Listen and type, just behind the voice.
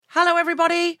Hello,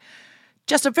 everybody.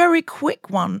 Just a very quick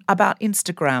one about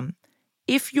Instagram.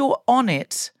 If you're on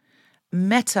it,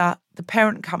 Meta, the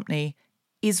parent company,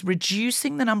 is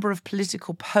reducing the number of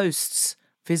political posts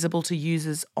visible to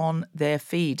users on their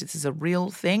feed. This is a real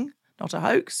thing, not a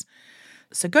hoax.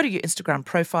 So go to your Instagram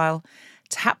profile,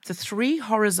 tap the 3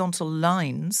 horizontal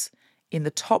lines in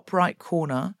the top right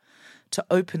corner to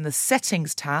open the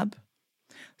Settings tab,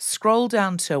 scroll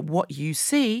down to What You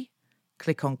See,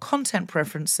 click on Content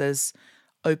Preferences,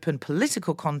 open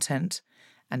Political Content,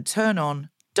 and turn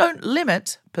on Don't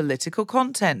Limit Political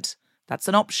Content. That's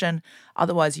an option.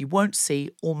 Otherwise, you won't see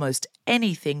almost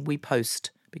anything we post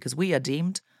because we are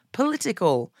deemed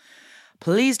political.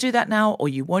 Please do that now, or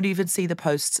you won't even see the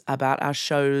posts about our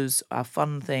shows, our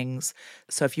fun things.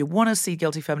 So if you want to see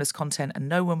Guilty Feminist content and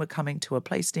know when we're coming to a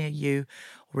place near you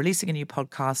or releasing a new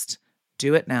podcast,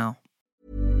 do it now.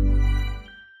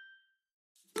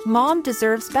 Mom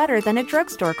deserves better than a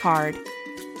drugstore card.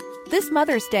 This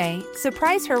Mother's Day,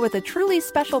 surprise her with a truly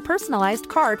special personalized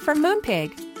card from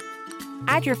Moonpig.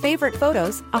 Add your favorite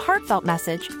photos, a heartfelt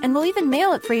message, and we'll even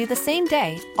mail it for you the same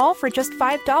day, all for just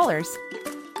 $5.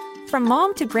 From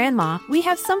mom to grandma, we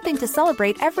have something to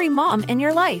celebrate every mom in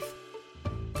your life.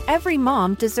 Every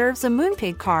mom deserves a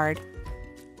Moonpig card.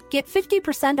 Get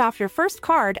 50% off your first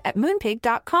card at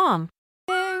moonpig.com.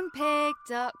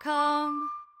 Moonpig.com.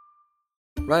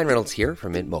 Ryan Reynolds here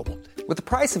from Mint Mobile. With the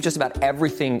price of just about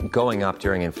everything going up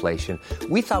during inflation,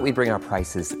 we thought we'd bring our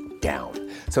prices down.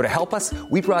 So to help us,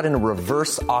 we brought in a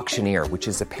reverse auctioneer, which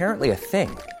is apparently a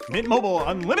thing. Mint Mobile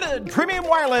Unlimited Premium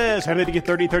Wireless. How to get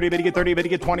 30, 30, bit to get 30, bit to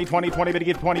get 20, 20, 20, bit to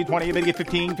get 20, 20, bit to get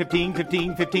 15, 15,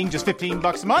 15, 15, just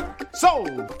 $15 a month?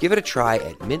 Sold! Give it a try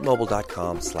at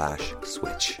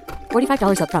mintmobile.com/switch.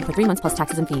 $45 up front for 3 months plus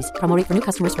taxes and fees. Promo rate for new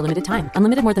customers for limited time.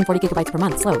 Unlimited more than 40 gigabytes per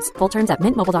month. Slows full terms at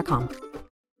mintmobile.com.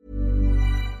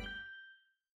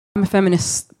 I'm a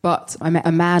feminist, but I met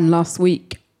a man last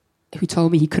week who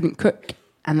told me he couldn't cook,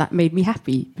 and that made me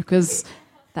happy because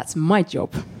that's my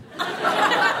job.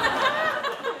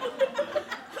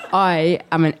 I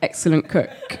am an excellent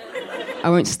cook. I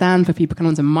won't stand for people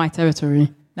coming onto my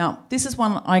territory. Now, this is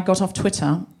one I got off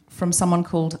Twitter from someone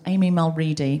called Amy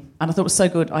Mulready, and I thought it was so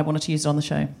good I wanted to use it on the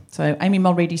show. So Amy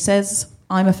Mulready says,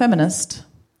 I'm a feminist,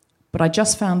 but I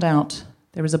just found out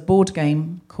there is a board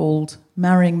game called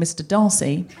Marrying Mr.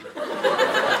 Darcy,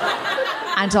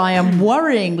 and I am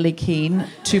worryingly keen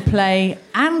to play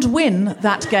and win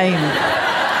that game.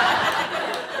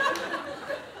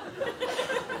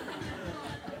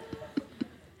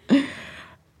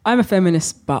 I'm a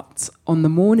feminist, but on the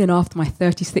morning after my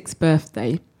 36th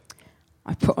birthday,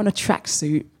 I put on a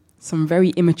tracksuit, some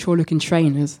very immature-looking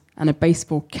trainers, and a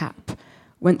baseball cap,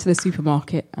 went to the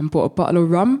supermarket and bought a bottle of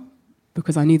rum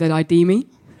because I knew they'd ID me.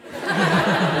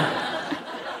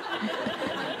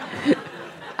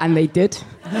 And they did.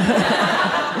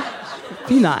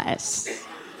 Be nice.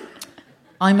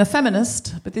 I'm a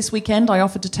feminist, but this weekend I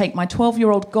offered to take my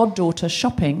 12-year-old goddaughter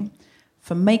shopping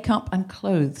for makeup and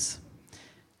clothes.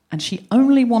 And she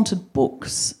only wanted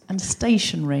books and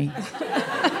stationery.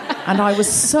 And I was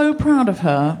so proud of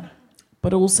her,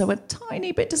 but also a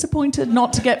tiny bit disappointed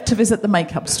not to get to visit the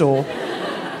makeup store.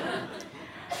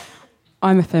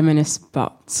 I'm a feminist,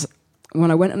 but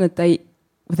when I went on a date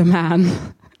with a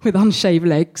man with unshaved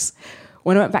legs,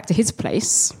 when I went back to his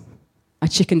place, I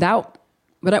chickened out.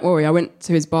 But don't worry, I went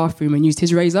to his bathroom and used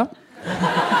his razor.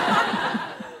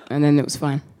 And then it was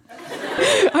fine.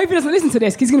 I hope he doesn't listen to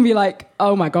this, because he's going to be like,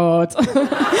 oh my God,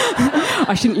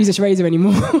 I shouldn't use this razor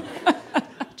anymore.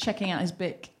 Checking out his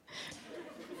bic.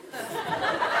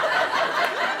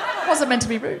 Wasn't meant to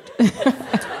be rude.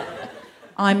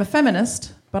 I'm a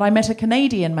feminist, but I met a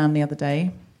Canadian man the other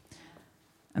day,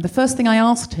 and the first thing I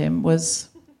asked him was,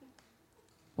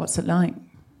 what's it like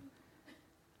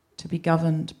to be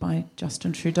governed by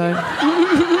Justin Trudeau?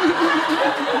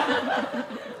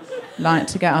 Like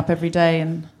to get up every day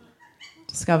and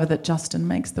discover that Justin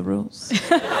makes the rules.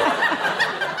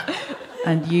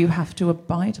 And you have to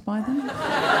abide by them?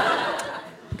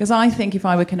 Because I think if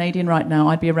I were Canadian right now,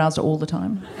 I'd be aroused all the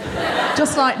time.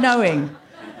 Just like knowing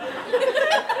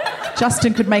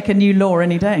Justin could make a new law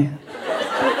any day.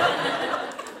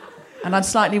 And I'd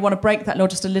slightly want to break that law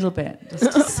just a little bit,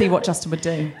 just to see what Justin would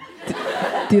do.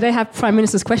 Do they have Prime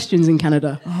Minister's questions in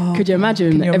Canada? Oh, could you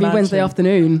imagine? Every Wednesday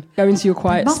afternoon, go into your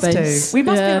quiet space. We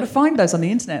must be able to find those on the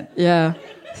internet. Yeah.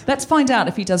 Let's find out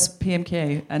if he does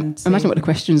PMQ and see. Imagine what the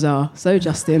questions are. So,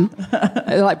 Justin.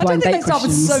 They're like blind date questions. I don't think they start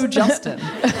with so, Justin.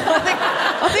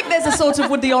 I think there's a sort of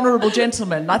with the honourable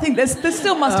gentleman. I think there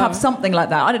still must have something like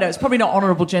that. I don't know. It's probably not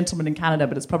honourable gentleman in Canada,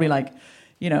 but it's probably like,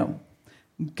 you know,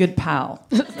 good pal.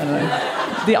 I don't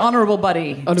know. The honourable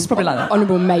buddy. It's probably like that.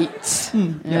 Honourable mate.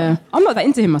 Yeah. I'm not that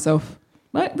into him myself.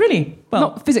 Right, really? Well,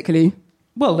 not physically.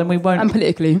 Well, then we won't... And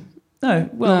politically. No.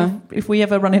 Well, if we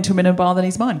ever run into him in a bar, then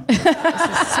he's mine. This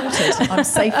is sorted. I'm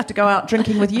safe to go out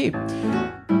drinking with you.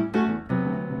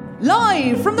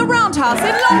 Live from the Roundhouse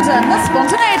in London, the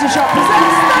Spontaneity Shop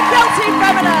presents The Guilty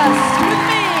Feminist with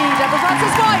me, Deborah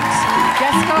Francis White,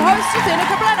 guest co-host Athena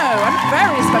Cableno, and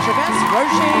very special guest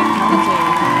Roisin Conaty,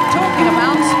 talking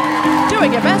about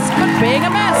doing your best but being a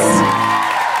mess.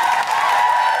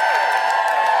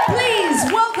 Please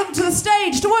welcome to the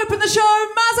stage to open the show,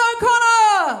 Maz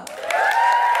O'Connor.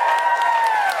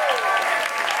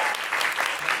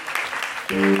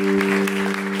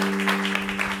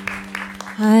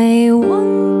 I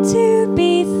want to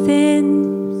be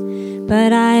thin,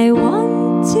 but I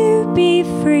want to be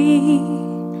free.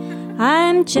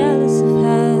 I'm jealous of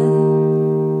her,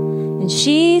 and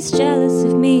she's jealous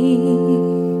of me.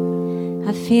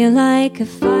 I feel like a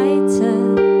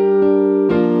fighter.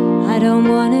 I don't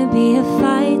want to be a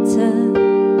fighter.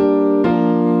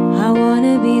 I want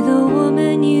to be the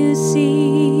woman you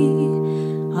see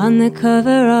on the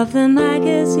cover of the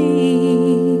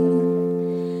magazine.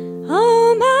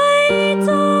 Oh, my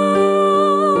darling,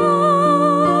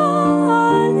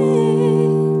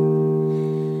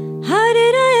 how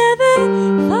did I ever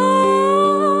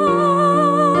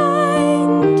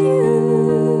find you?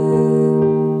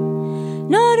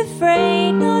 Not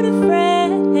afraid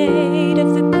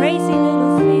of the crazy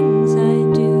little things I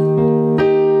do.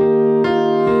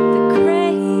 The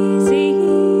crazy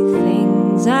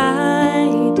things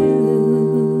I do.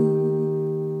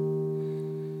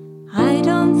 I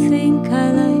don't think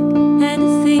I like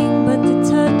anything but the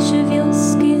touch of your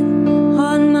skin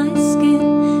on my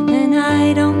skin, and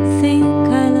I don't think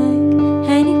I like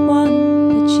anyone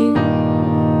but you.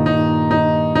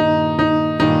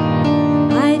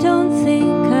 I don't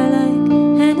think I like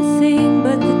anything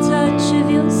but the touch of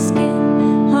your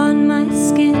skin on my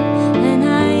skin, and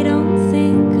I don't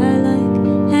think I like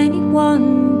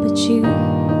anyone but you.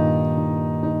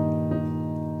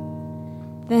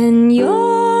 Then you're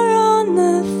on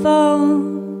the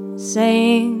phone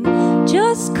saying,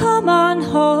 just come on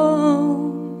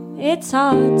home. It's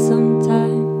hard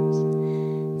sometimes.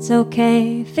 It's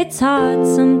okay if it's hard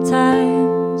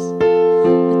sometimes,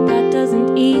 but that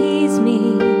doesn't ease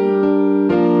me.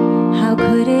 How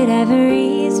could it ever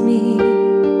ease me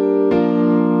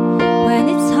when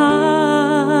it's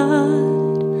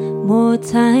hard more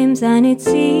times than it's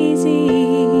easy?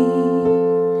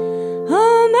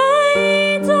 Oh,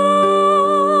 my darling,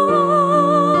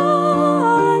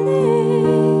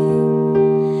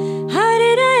 how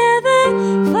did I ever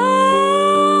find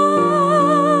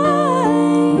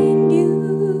you?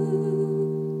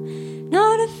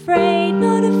 Not afraid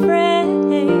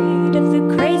of the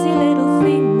crazy little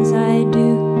things I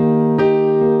do.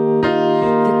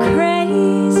 The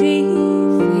crazy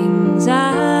things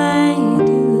I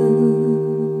do.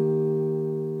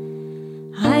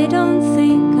 I don't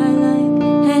think I like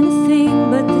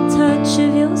anything but the touch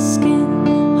of your skin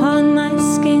on my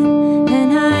skin,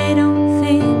 and I don't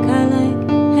think I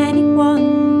like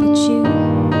anyone but you.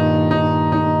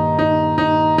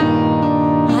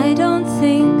 I don't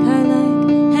think I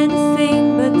like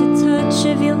anything but the touch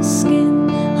of your skin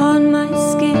on my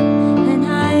skin, and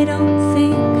I don't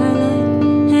think I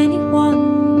like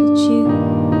anyone but you.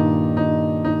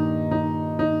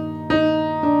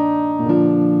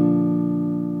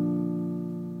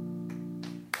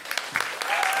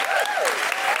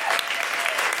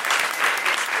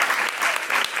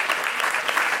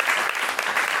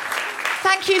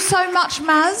 Thank you so much,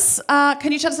 Maz.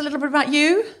 Can you tell us a little bit about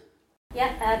you?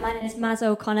 Yeah, my name is Maz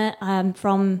O'Connor. I'm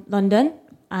from London,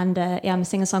 and I'm a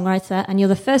singer-songwriter, and you're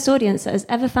the first audience that has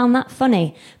ever found that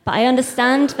funny. But I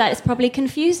understand that it's probably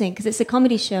confusing because it's a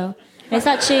comedy show. It's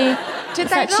actually...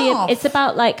 laugh? It's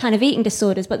about, like, kind of eating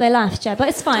disorders, but they laughed, yeah, but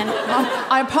it's fine.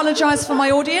 I apologise for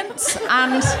my audience,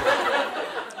 and...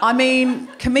 I mean,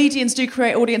 comedians do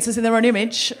create audiences in their own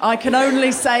image. I can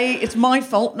only say it's my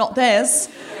fault, not theirs.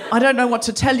 I don't know what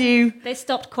to tell you. They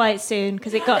stopped quite soon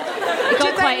because it got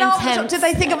quite intense. Did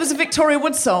they think it was a Victoria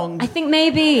Wood song? I think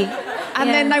maybe. And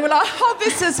then they were like, oh,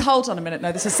 this is... Hold on a minute.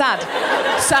 No, this is sad.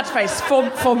 Sad face.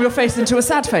 Form your face into a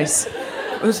sad face.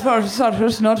 As far as sad,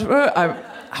 it's not... Are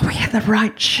we in the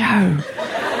right show?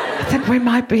 I think we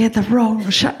might be in the wrong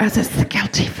show. This is The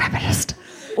Guilty Feminist.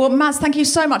 Well, Maz, thank you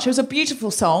so much. It was a beautiful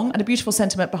song and a beautiful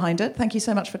sentiment behind it. Thank you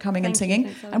so much for coming and singing.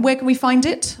 And where can we find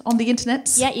it? On the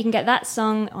internet? Yeah, you can get that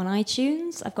song on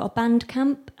iTunes. I've got a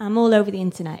Bandcamp. I'm all over the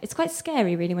internet. It's quite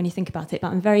scary, really, when you think about it, but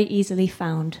I'm very easily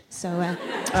found. So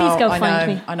please go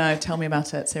find me. I know. Tell me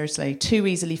about it, seriously. Too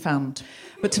easily found.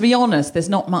 But to be honest, there's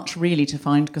not much really to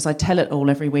find because I tell it all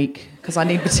every week because I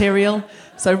need material.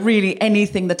 So really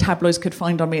anything the tabloids could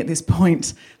find on me at this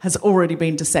point has already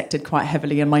been dissected quite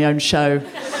heavily in my own show.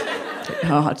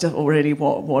 Already,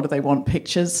 what do they want?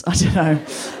 Pictures? I don't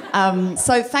know.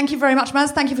 So thank you very much, Maz.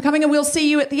 Thank you for coming, and we'll see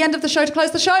you at the end of the show to close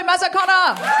the show. Maz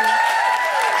O'Connor!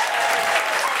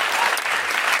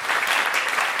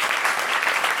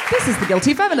 This is The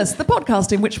Guilty Feminist, the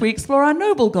podcast in which we explore our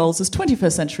noble goals as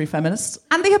 21st century feminists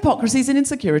and the hypocrisies and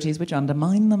insecurities which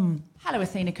undermine them. Hello,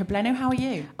 Athena Kablenu, how are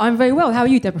you? I'm very well. How are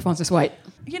you, Deborah Francis-White?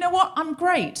 You know what? I'm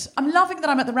great. I'm loving that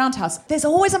I'm at the Roundhouse. There's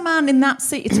always a man in that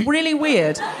seat. It's really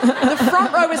weird. The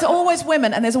front row is always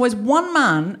women and there's always one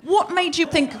man. What made you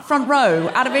think front row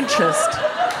out of interest?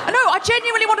 I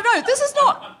genuinely want to know. This is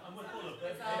not...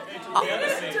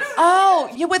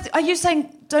 you're with... Are you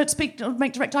saying don't speak, don't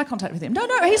make direct eye contact with him? No,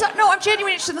 he's like, no, I'm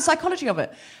genuinely interested in the psychology of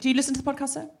it. Do you listen to the podcast,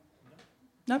 sir?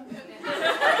 No?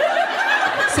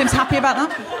 Seems happy about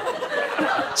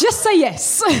that? Just say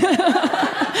yes.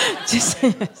 Just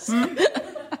say yes.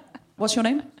 What's your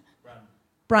name?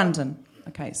 Brandon.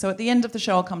 Okay, so at the end of the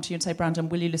show, I'll come to you and say, Brandon,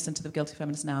 will you listen to The Guilty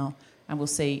Feminist now? And we'll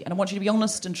see. And I want you to be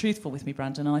honest and truthful with me,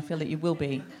 Brandon, and I feel that you will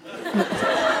be.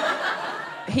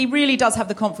 He really does have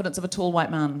the confidence of a tall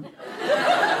white man.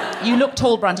 You look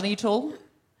tall, Brandon. Are you tall?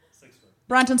 6 foot.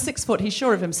 Brandon's 6 foot. He's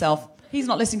sure of himself. He's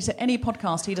not listening to any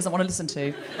podcast he doesn't want to listen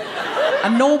to.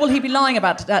 And nor will he be lying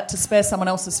about that to spare someone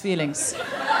else's feelings.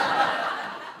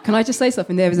 Can I just say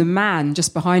something? There was a man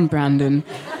just behind Brandon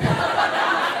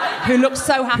who looks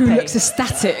so happy. who looks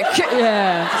ecstatic.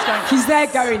 Yeah. He's there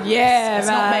going, yeah, That's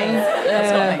man. not me.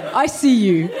 That's not me. I see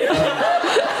you.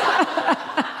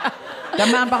 The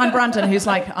man behind Brandon who's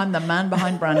like, I'm the man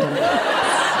behind Brandon.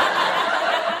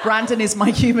 Brandon is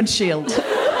my human shield.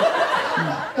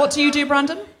 What do you do,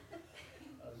 Brandon?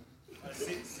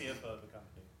 CFO of a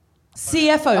company.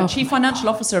 CFO, Chief Financial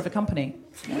Officer of a company.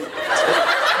 Yeah.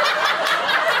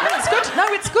 It's good. No,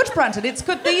 it's good, Brandon. It's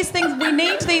good. These things, we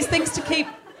need these things to keep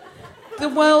the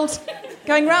world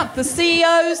going round. The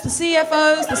CEOs, the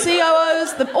CFOs, the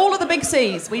COOs, all of the big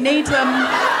C's. We need them.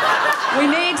 We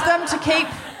need them to keep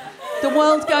the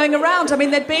world going around. I mean,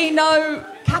 there'd be no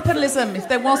capitalism if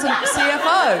there wasn't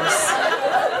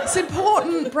CFOs. It's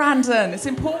important, Brandon. It's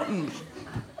important.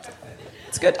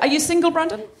 It's good. Are you single,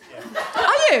 Brandon? Yeah.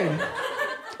 Are you?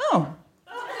 Oh.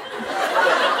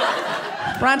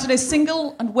 Brandon is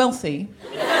single and wealthy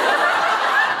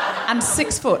and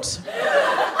 6 foot.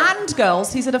 And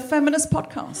girls, he's at a feminist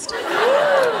podcast.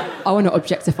 I want to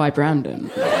objectify Brandon.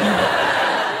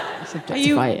 Are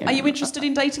you interested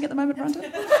in dating at the moment,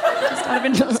 Brandon? Just out of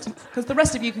interest? Because the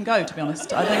rest of you can go, to be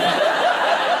honest. I think.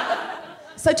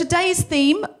 So today's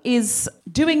theme is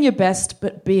doing your best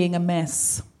but being a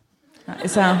mess. That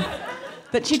is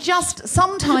that you just...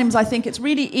 Sometimes I think it's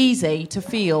really easy to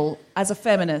feel, as a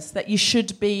feminist, that you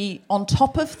should be on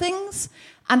top of things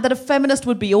and that a feminist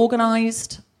would be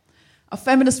organised. A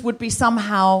feminist would be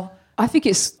somehow... I think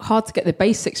it's hard to get the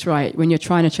basics right when you're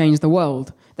trying to change the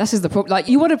world. That's just the problem. Like,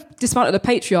 you want to dismantle the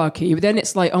patriarchy, but then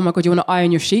it's like, oh my God, you want to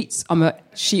iron your sheets? I'm a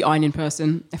sheet ironing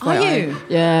person. FYI. Are you?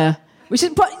 Yeah. Which is,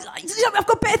 but I've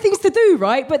got better things to do,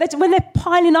 right? But when they're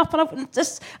piling up, and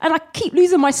I keep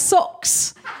losing my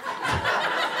socks.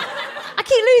 I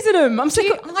keep losing them. I'm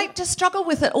sick of... I just struggle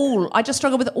with it all. I just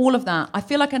struggle with all of that. I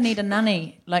feel like I need a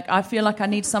nanny. Like, I feel like I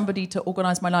need somebody to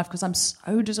organise my life because I'm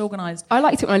so disorganised. I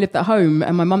liked it when I lived at home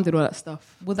and my mum did all that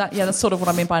stuff. Well, that's sort of what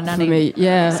I mean by a nanny. For me,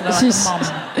 yeah. So like a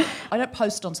mum. I don't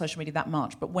post on social media that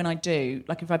much, but when I do,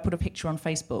 like if I put a picture on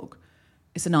Facebook,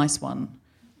 it's a nice one.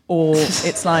 Or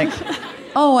it's like,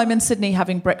 oh, I'm in Sydney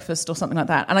having breakfast or something like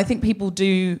that. And I think people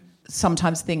do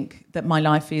sometimes think that my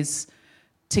life is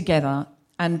together.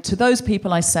 And to those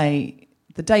people I say,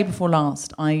 the day before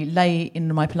last, I lay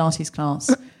in my Pilates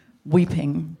class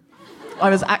weeping. I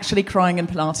was actually crying in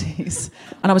Pilates.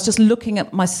 And I was just looking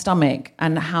at my stomach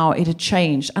and how it had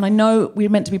changed. And I know we're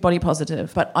meant to be body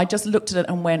positive, but I just looked at it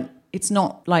and went, it's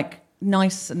not like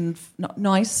nice and not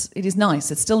nice. It is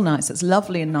nice. It's still nice. It's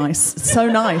lovely and nice. It's so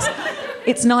nice.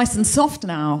 It's nice and soft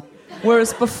now.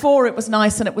 Whereas before it was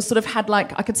nice and it was sort of had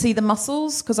like, I could see the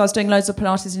muscles because I was doing loads of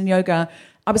Pilates and yoga.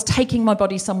 I was taking my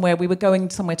body somewhere. We were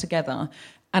going somewhere together.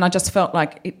 And I just felt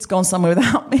like it's gone somewhere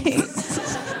without me.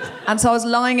 And so I was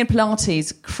lying in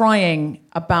Pilates crying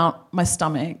about my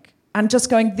stomach and just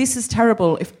going, this is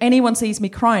terrible. If anyone sees me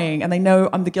crying and they know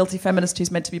I'm the guilty feminist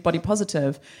who's meant to be body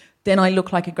positive, then I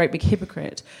look like a great big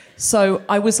hypocrite. So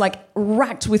I was like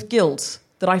racked with guilt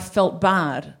that I felt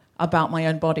bad about my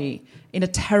own body in a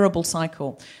terrible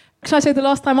cycle. Can I say the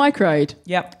last time I cried?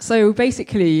 Yep. So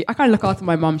basically, I kind of look after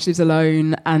my mum. She lives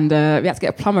alone, and we had to get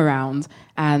a plumber around.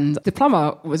 And the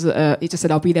plumber was, he just said,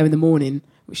 I'll be there in the morning,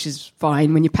 which is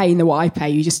fine. When you're paying what I pay,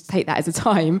 you just take that as a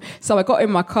time. So I got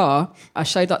in my car, I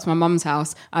showed up to my mum's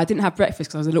house. I didn't have breakfast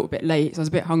because I was a little bit late, so I was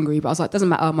a bit hungry. But I was like, doesn't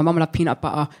matter, my mum will have peanut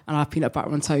butter, and I'll have peanut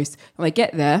butter on toast. And I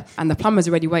get there, and the plumber's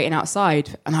already waiting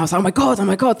outside. And I was like, oh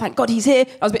my God, thank God he's here.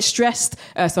 I was a bit stressed.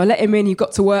 So I let him in, he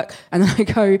got to work. And then I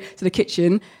go to the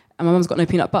kitchen, and my mum's got no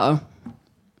peanut butter.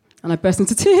 And I burst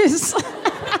into tears.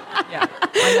 Yeah,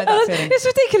 I know that feeling. It's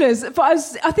ridiculous.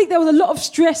 But I think there was a lot of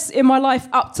stress in my life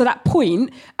up to that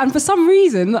point. And for some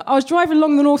reason, I was driving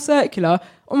along the North Circular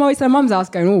on my way to my mum's house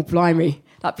going, oh, blimey,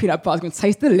 that peanut butter's going to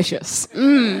taste delicious.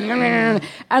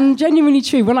 And genuinely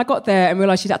true, when I got there and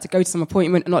realised she'd had to go to some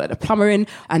appointment and not let the plumber in,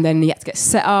 and then he had to get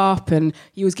set up, and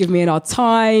he was giving me an hard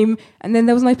time, and then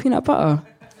there was no peanut butter.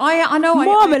 I know.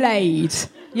 Marmalade.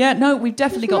 Yeah, no, we've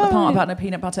definitely got the part about no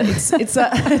peanut butter. It's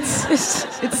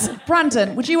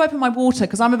Brandon, would you open my water?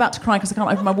 Because I'm about to cry because I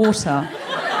can't open my water.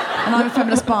 And I'm a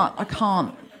feminist, but I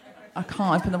can't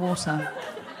open the water.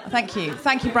 Thank you,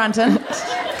 Brandon.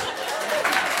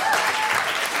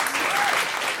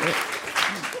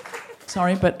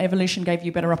 Sorry, but evolution gave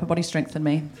you better upper body strength than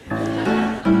me.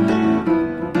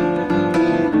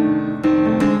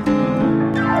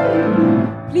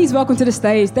 Please welcome to the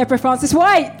stage, Deborah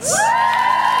Frances-White.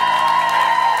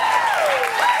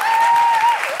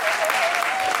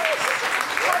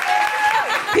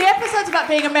 The episode's about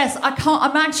being a mess.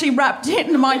 I'm actually wrapped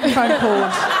in the microphone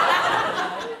cord.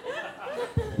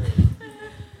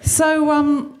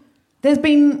 So, there's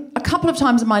been a couple of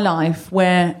times in my life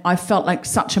where I felt like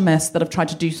such a mess that I've tried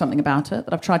to do something about it,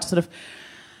 that I've tried to sort of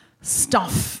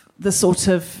stuff the sort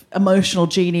of emotional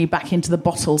genie back into the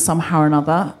bottle somehow or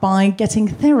another by getting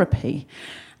therapy.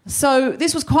 So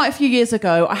this was quite a few years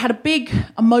ago. I had a big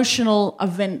emotional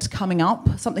event coming up,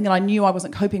 something that I knew I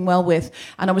wasn't coping well with,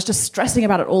 and I was just stressing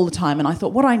about it all the time. And I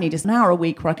thought, what I need is an hour a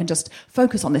week where I can just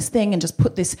focus on this thing and just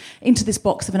put this into this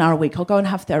box of an hour a week. I'll go and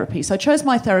have therapy. So I chose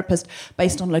my therapist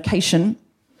based on location,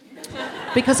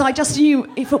 because I just knew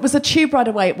if it was a tube ride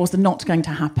away, it was not going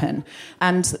to happen.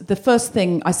 And the first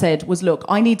thing I said was, look,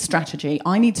 I need strategy.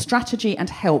 I need strategy and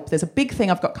help. There's a big thing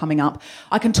I've got coming up.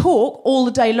 I can talk all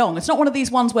the day long. It's not one of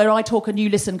these ones where I talk and you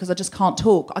listen because I just can't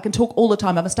talk. I can talk all the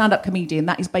time. I'm a stand-up comedian.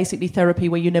 That is basically therapy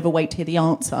where you never wait to hear the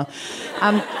answer.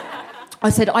 I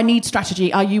said, I need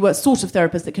strategy. Are you a sort of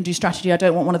therapist that can do strategy? I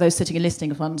don't want one of those sitting and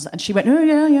listening ones. And she went, oh,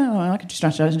 yeah, I can do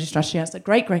strategy. I said,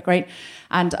 great.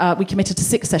 And we committed to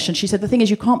 6 sessions. She said, the thing is,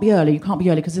 you can't be early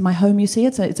because in my home, you see,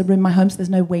 it's a room in my home, so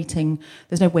there's no waiting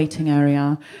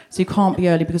area. So you can't be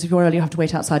early because if you're early, you have to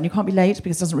wait outside. And you can't be late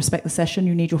because it doesn't respect the session.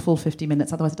 You need your full 50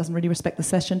 minutes. Otherwise, it doesn't really respect the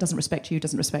session, doesn't respect you,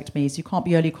 doesn't respect me. So you can't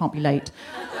be early, you can't be late.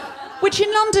 Which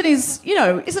in London is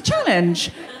a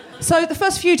challenge. So the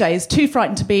first few days, too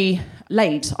frightened to be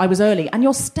late, I was early, and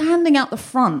you're standing out the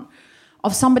front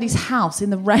of somebody's house in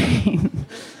the rain.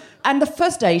 And the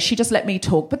first day, she just let me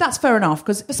talk, but that's fair enough,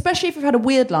 because especially if you've had a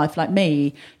weird life like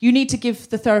me, you need to give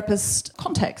the therapist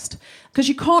context, because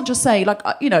you can't just say, like,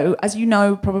 as you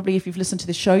know, probably if you've listened to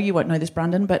this show, you won't know this,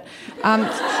 Brandon, but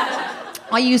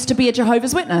I used to be a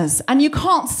Jehovah's Witness, and you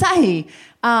can't say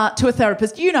to a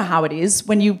therapist, you know how it is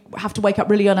when you have to wake up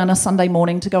really early on a Sunday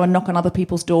morning to go and knock on other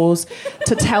people's doors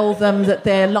to tell them that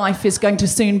their life is going to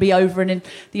soon be over and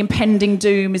the impending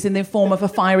doom is in the form of a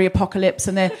fiery apocalypse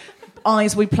and their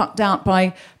eyes will be plucked out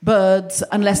by birds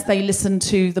unless they listen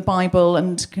to the Bible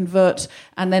and convert,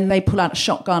 and then they pull out a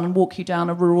shotgun and walk you down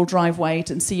a rural driveway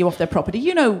and see you off their property.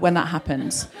 You know when that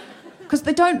happens. Because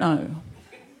they don't know.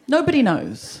 Nobody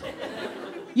knows.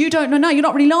 You don't know. No, you're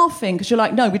not really laughing because you're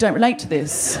like, no, we don't relate to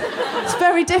this. It's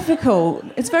very difficult.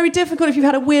 It's very difficult if you've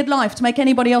had a weird life to make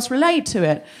anybody else relate to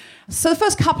it. So the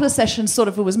first couple of sessions sort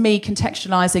of it was me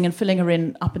contextualising and filling her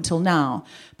in up until now.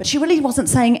 But she really wasn't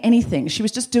saying anything. She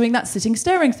was just doing that sitting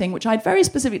staring thing, which I'd very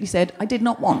specifically said I did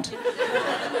not want.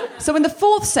 So in the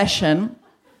 4th session,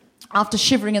 after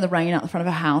shivering in the rain out the front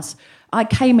of her house, I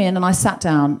came in and I sat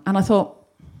down and I thought,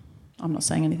 I'm not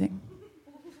saying anything.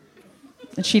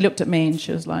 And she looked at me and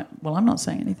she was like, well, I'm not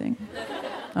saying anything.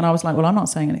 And I was like, well, I'm not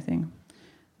saying anything.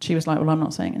 She was like, well, I'm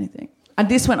not saying anything. And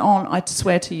this went on, I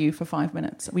swear to you, for 5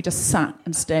 minutes. We just sat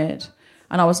and stared.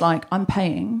 And I was like, I'm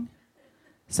paying,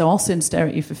 so I'll sit and stare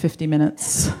at you for 50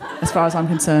 minutes, as far as I'm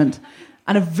concerned.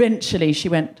 And eventually she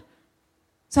went,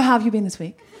 so how have you been this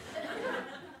week?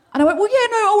 And I went, well, yeah,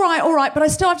 no, all right, but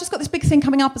I've just got this big thing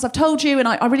coming up, as I've told you, and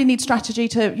I really need strategy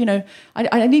to,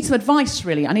 I need some advice,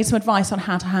 really. I need some advice on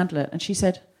how to handle it. And she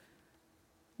said,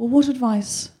 well, what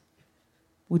advice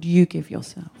would you give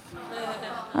yourself?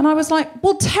 And I was like,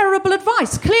 well, terrible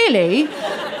advice, clearly,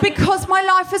 because my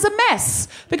life is a mess,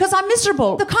 because I'm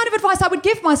miserable. The kind of advice I would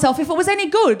give myself, if it was any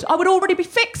good, I would already be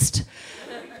fixed.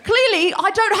 Clearly,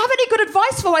 I don't have any good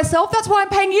advice for myself. That's why I'm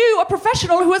paying you, a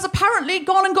professional who has apparently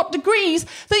gone and got degrees,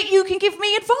 that you can give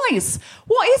me advice.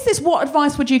 What is this? What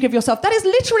advice would you give yourself? That is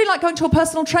literally like going to a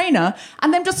personal trainer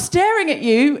and them just staring at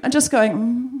you and just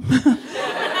going,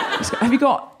 have you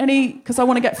got any, because I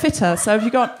want to get fitter, so have you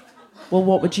got, well,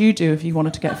 what would you do if you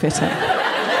wanted to get fitter?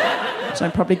 So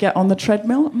I'd probably get on the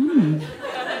treadmill.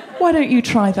 Why don't you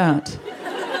try that?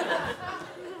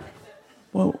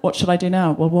 Well, what should I do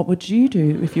now? Well, what would you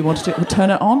do if you wanted to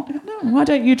turn it on? No, why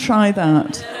don't you try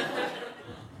that?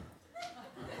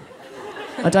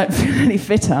 I don't feel any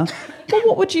fitter. Well,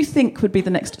 what would you think would be the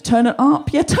next? Turn it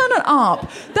up? Yeah, turn it up.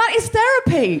 That is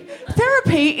therapy.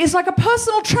 Therapy is like a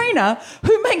personal trainer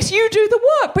who makes you do the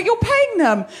work, but you're paying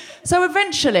them. So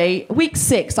eventually, week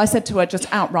 6, I said to her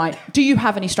just outright, do you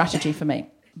have any strategy for me?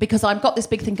 Because I've got this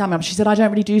big thing coming up. She said, I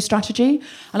don't really do strategy.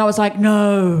 And I was like,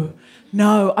 no.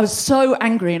 I was so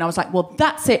angry, and I was like, well,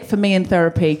 that's it for me in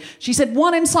therapy. She said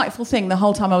one insightful thing the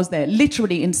whole time I was there,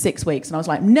 literally in 6 weeks, and I was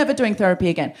like, never doing therapy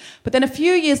again. But then a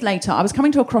few years later, I was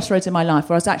coming to a crossroads in my life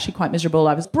where I was actually quite miserable.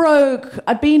 I was broke.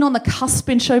 I'd been on the cusp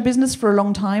in show business for a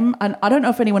long time, and I don't know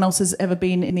if anyone else has ever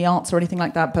been in the arts or anything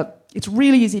like that, but it's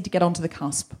really easy to get onto the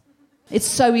cusp. It's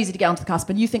so easy to get onto the cusp,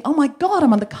 and you think, oh my God,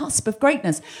 I'm on the cusp of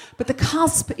greatness. But the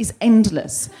cusp is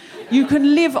endless. You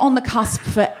can live on the cusp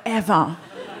forever.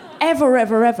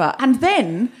 Ever. And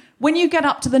then, when you get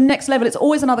up to the next level, it's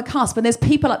always another cusp, and there's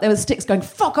people up there with sticks going,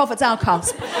 fuck off, it's our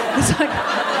cusp. It's like,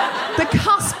 the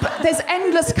cusp, there's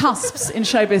endless cusps in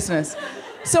show business.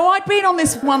 So I'd been on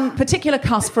this one particular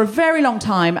cusp for a very long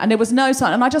time, and there was no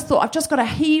sign, and I just thought, I've just got to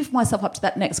heave myself up to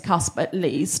that next cusp at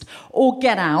least, or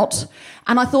get out.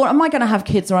 And I thought, am I going to have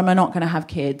kids or am I not going to have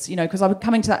kids? Because I was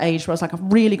coming to that age where I was like,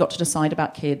 I've really got to decide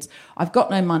about kids. I've got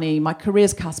no money, my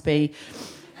career's cuspy.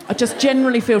 I just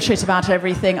generally feel shit about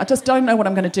everything. I just don't know what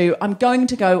I'm going to do. I'm going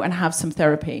to go and have some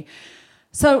therapy.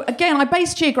 So, again, I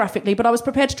based geographically, but I was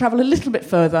prepared to travel a little bit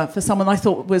further for someone I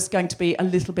thought was going to be a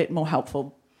little bit more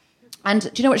helpful. And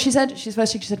do you know what she said? She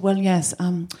said, well, yes,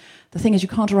 the thing is you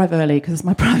can't arrive early because it's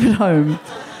my private home,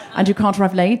 and you can't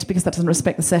arrive late because that doesn't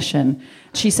respect the session.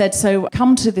 She said, so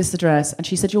come to this address. And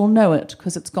she said, you'll know it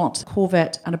because it's got a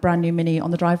Corvette and a brand new Mini on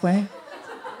the driveway.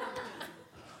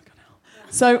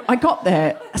 So I got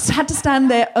there, I had to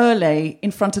stand there early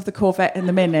in front of the Corvette and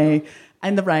the Mini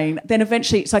in the rain. Then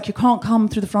eventually it's like, you can't come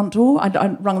through the front door. I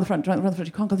rang the front door, you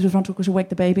can't come through the front door because you'll wake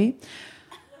the baby.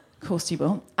 Of course you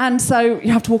will. And so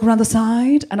you have to walk around the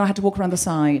side, and I had to walk around the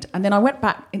side. And then I went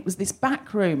back, it was this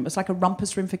back room, it was like a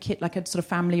rumpus room for kids, like a sort of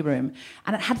family room.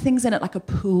 And it had things in it like a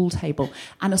pool table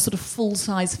and a sort of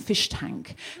full-size fish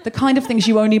tank. The kind of things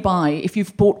you only buy if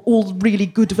you've bought all really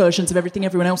good versions of everything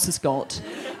everyone else has got.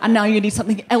 And now you need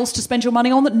something else to spend your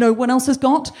money on that no one else has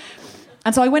got.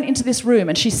 And so I went into this room,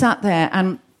 and she sat there,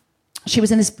 and she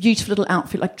was in this beautiful little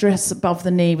outfit, like dress above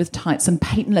the knee with tights and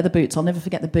patent leather boots. I'll never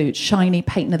forget the boots, shiny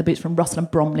patent leather boots from Russell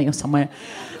and Bromley or somewhere.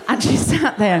 And she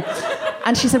sat there,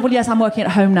 and she said, well, yes, I'm working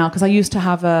at home now because I used to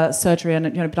have surgery,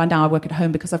 and but now I work at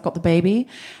home because I've got the baby.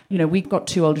 We've got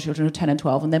 2 older children, 10 and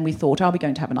 12, and then we thought, are we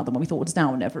going to have another one? We thought, well, it's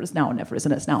now or never,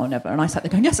 isn't it? It's now or never. And I sat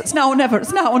there going, yes, it's now or never,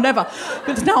 it's now or never.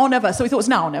 It's now or never. So we thought it's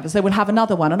now or never, so we'll have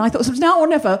another one. And I thought, so it's now or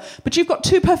never, but you've got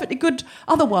 2 perfectly good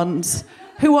other ones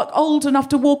who are old enough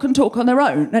to walk and talk on their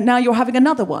own, and now you're having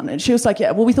another one. And she was like,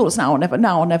 yeah, well, we thought it's now or never,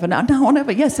 now or never, now or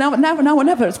never, yes, now or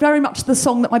never. It's very much the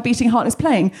song that my beating heart is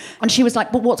playing. And she was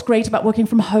like, but what's great about working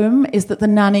from home is that the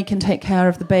nanny can take care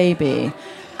of the baby.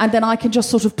 And then I can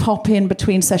just sort of pop in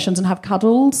between sessions and have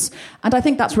cuddles. And I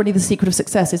think that's really the secret of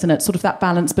success, isn't it? Sort of that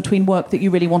balance between work that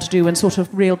you really want to do and sort of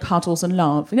real cuddles and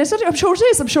love. Yes, I'm sure it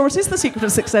is. I'm sure it is the secret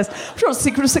of success. I'm sure it's the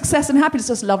secret of success and happiness.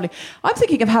 It's just lovely. I'm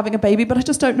thinking of having a baby, but I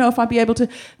just don't know if I'd be able to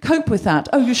cope with that.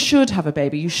 Oh, you should have a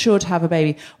baby. You should have a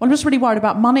baby. Well, I'm just really worried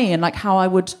about money and like how I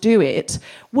would do it.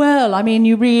 Well, I mean,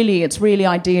 it's really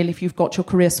ideal if you've got your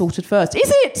career sorted first.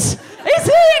 Is it? Is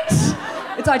it?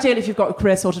 It's ideal if you've got a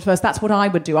career sorted first. That's what I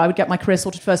would do. I would get my career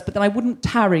sorted first, but then I wouldn't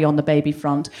tarry on the baby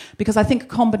front because I think a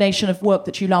combination of work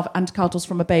that you love and cuddles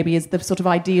from a baby is the sort of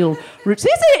ideal route. Is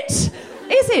it?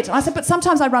 Is it? I said, but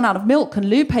sometimes I run out of milk and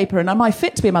loo paper and am I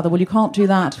fit to be a mother? Well, you can't do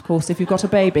that, of course, if you've got a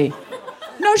baby.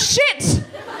 No shit!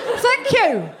 Thank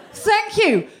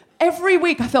you. every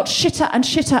week I felt shitter and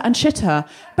shitter and shitter.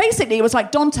 Basically, it was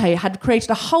like Dante had created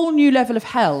a whole new level of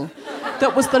hell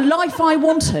that was the life I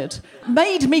wanted,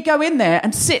 made me go in there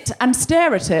and sit and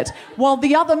stare at it, while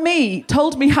the other me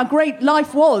told me how great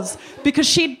life was because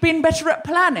she'd been better at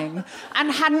planning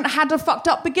and hadn't had a fucked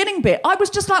up beginning bit. I was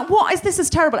just like, what is this?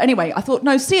 Is terrible. Anyway, I thought,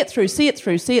 no, see it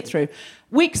through.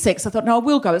 Week 6, I thought, no, I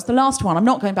will go. It's the last one. I'm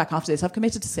not going back after this. I've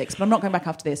committed to 6, but I'm not going back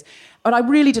after this. But I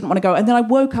really didn't want to go. And then I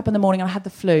woke up in the morning and I had the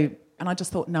flu. And I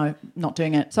just thought, no, not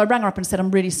doing it. So I rang her up and said,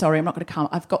 I'm really sorry, I'm not going to come.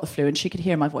 I've got the flu. And she could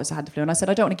hear in my voice I had the flu. And I said,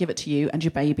 I don't want to give it to you and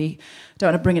your baby. Don't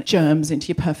want to bring germs into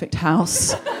your perfect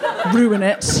house. Ruin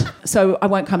it. So I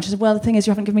won't come. She said, well, the thing is,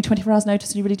 you haven't given me 24 hours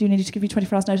notice and you really do need to give me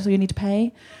 24 hours notice or you need to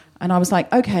pay. And I was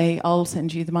like, OK, I'll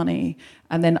send you the money.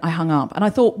 And then I hung up. And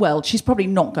I thought, well, she's probably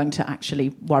not going to actually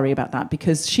worry about that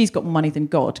because she's got more money than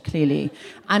God, clearly.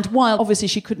 And while obviously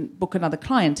she couldn't book another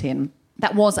client in,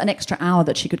 that was an extra hour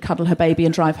that she could cuddle her baby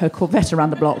and drive her Corvette around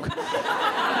the block.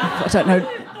 I don't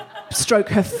know, stroke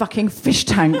her fucking fish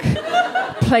tank,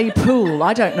 play pool,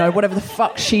 I don't know, whatever the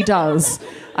fuck she does.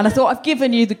 And I thought, I've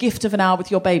given you the gift of an hour with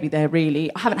your baby there, really.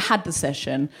 I haven't had the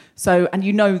session, so, and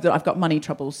you know that I've got money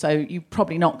trouble, so you're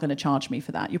probably not going to charge me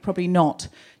for that. You're probably not.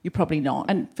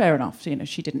 And fair enough, you know,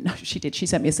 she didn't know she did. She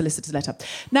sent me a solicitor's letter.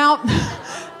 Now,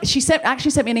 she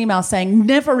actually sent me an email saying,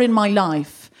 never in my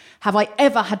life have I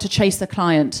ever had to chase the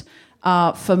client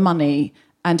for money.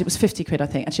 And it was 50 quid, I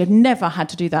think. And she had never had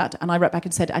to do that. And I wrote back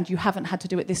and said, and you haven't had to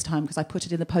do it this time because I put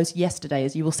it in the post yesterday,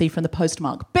 as you will see from the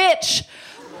postmark. Bitch!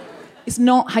 It's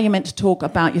not how you're meant to talk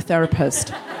about your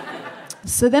therapist.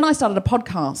 So then I started a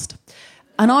podcast.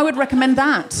 And I would recommend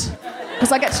that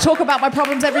because I get to talk about my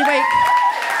problems every week.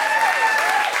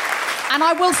 And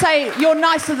I will say, you're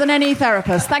nicer than any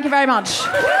therapist. Thank you very much.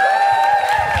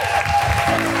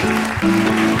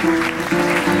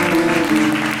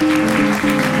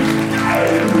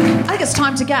 I think it's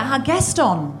time to get our guest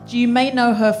on. You may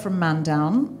know her from Man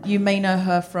Down. You may know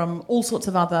her from all sorts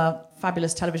of other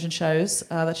fabulous television shows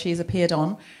that she's appeared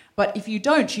on. But if you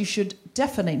don't, you should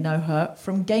definitely know her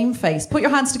from Game Face. Put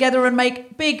your hands together and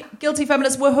make big, guilty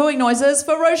feminist woohooing noises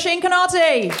for Roisin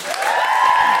Conaty.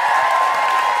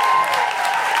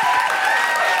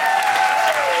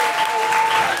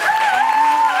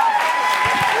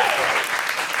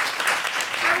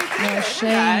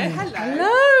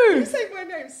 Hello. You say my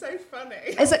name so funny.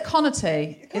 Is it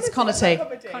Conaty? It's Conaty.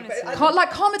 Like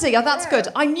comedy. Oh, that's good.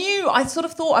 I sort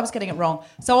of thought I was getting it wrong.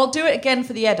 So I'll do it again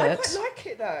for the edit. I quite like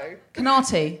it though.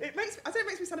 Conaty. It makes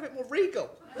me sound a bit more regal.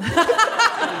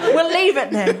 We'll leave it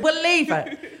then. We'll leave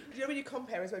it. You know when you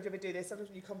compare as well, do you ever do this? Sometimes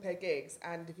when you compare gigs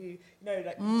and if you know,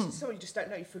 like, someone you just don't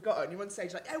know, you've forgotten, you're on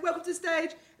stage like, hey, welcome to the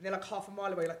stage, and they're like half a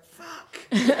mile away, you're like, fuck.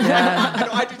 Yeah.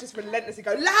 And I do just relentlessly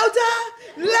go, louder,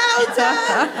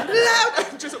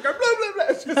 and just sort of go, blah,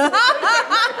 blah,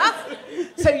 blah.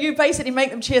 So you basically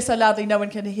make them cheer so loudly no one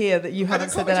can hear that you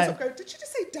haven't said their name. Go, did you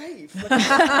just say Dave?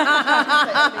 Yeah.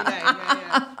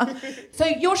 So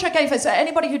your show Game Face, so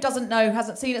anybody who doesn't know,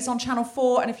 hasn't seen it, it's on Channel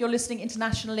 4, and if you're listening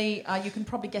internationally, you can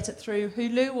probably get it through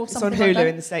Hulu or something. It's on Hulu like that.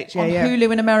 in the States, on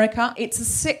Hulu in America. It's a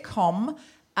sitcom,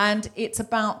 and it's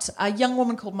about a young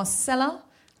woman called Marcella.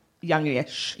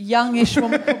 Youngish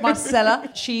woman called Marcella.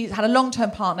 She had a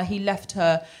long-term partner. He left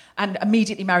her and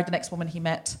immediately married the next woman he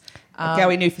met. A girl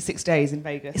he knew for 6 days in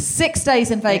Vegas. 6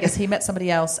 days in Vegas, he met somebody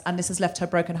else, and this has left her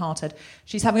brokenhearted.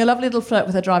 She's having a lovely little flirt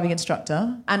with her driving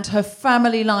instructor, and her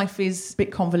family life is a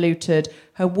bit convoluted.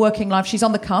 Her working life, she's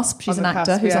on the cusp. She's an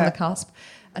actor who's on the cusp,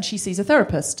 and she sees a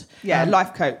therapist. Yeah,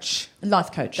 life coach.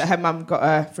 Life coach. That her mum got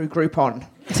her through Groupon.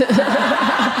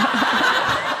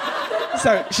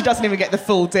 So she doesn't even get the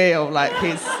full deal. Like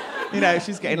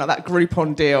she's getting like that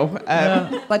Groupon deal.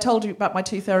 I told you about my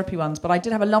 2 therapy ones, but I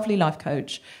did have a lovely life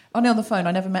coach. Only on the phone,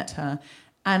 I never met her.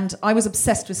 And I was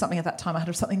obsessed with something at that time. I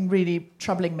had something really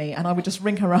troubling me, and I would just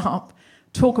ring her up,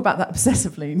 talk about that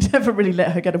obsessively, never really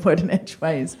let her get a word in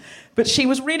edgeways. But she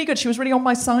was really good. She was really on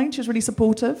my side. She was really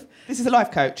supportive. This is a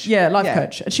life coach? Yeah, life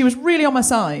coach. And she was really on my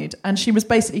side, and she was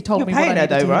basically told me what I needed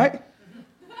to do. You're paying her though, right?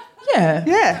 Yeah.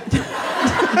 Yeah.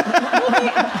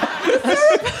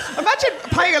 Imagine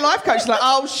paying a life coach like,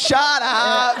 oh, shut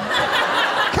up.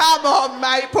 Come on,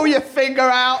 mate, pull your finger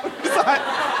out. It's like,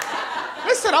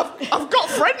 listen, I've got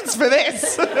friends for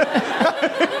this.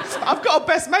 I've got a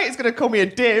best mate who's going to call me a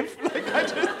div.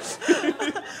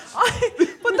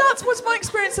 But that was my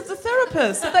experience of the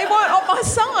therapist. They weren't on my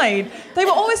side. They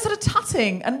were always sort of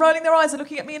tutting and rolling their eyes and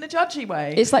looking at me in a judgy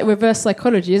way. It's like reverse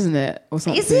psychology, isn't it? Or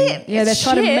something. Is it? Yeah, they're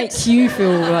trying to make you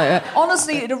feel like...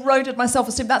 Honestly, it eroded my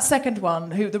self-esteem. That second one,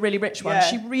 the really rich one,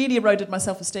 she really eroded my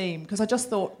self-esteem because I just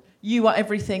thought, you are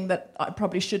everything that I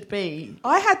probably should be.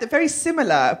 I had the very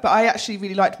similar, but I actually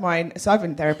really liked mine. So I've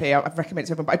been in therapy. I've recommended it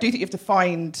to everyone, but I do think you have to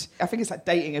find. I think it's like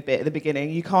dating a bit at the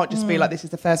beginning. You can't just be like, this is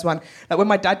the first one. Like when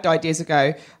my dad died years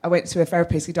ago, I went to a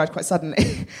therapist. He died quite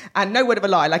suddenly, and no word of a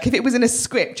lie. Like if it was in a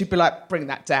script, you'd be like, bring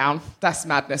that down. That's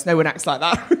madness. No one acts like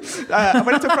that. I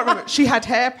went into a front room. She had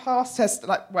hair past her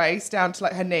like waist down to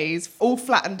like her knees, all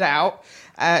flattened out.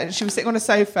 And she was sitting on a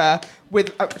sofa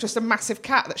with just a massive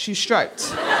cat that she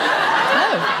stroked.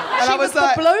 Oh, and she I was the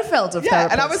like, Blofeld of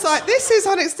therapists. And I was like, this is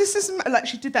like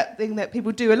she did that thing that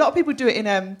people do. A lot of people do it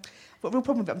in but real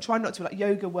problem with it, I'm trying not to, like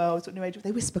yoga worlds or New Age.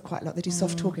 They whisper quite a lot. They do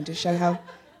soft talking to show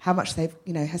how much they've,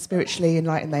 how spiritually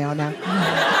enlightened they are now.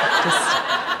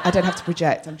 I don't have to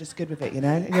project. I'm just good with it,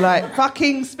 And you're like,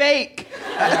 fucking speak.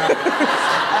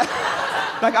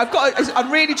 Like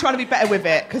I'm really trying to be better with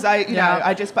it because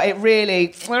but it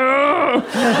really.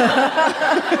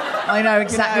 I know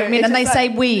exactly what you mean. And they say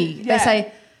we. They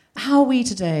say, how are we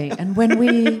today? And when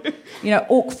we,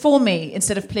 or for me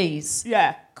instead of please.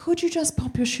 Yeah. Could you just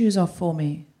pop your shoes off for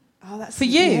me? Oh, that's for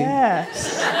you. Yeah.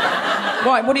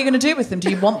 Right. What are you going to do with them?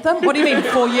 Do you want them? What do you mean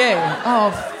for you?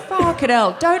 Oh, fuck it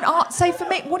hell. Don't say for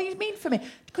me. What do you mean for me?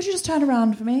 Could you just turn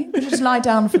around for me? Could you just lie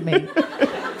down for me?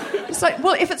 It's like,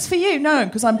 well, if it's for you, no,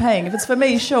 because I'm paying. If it's for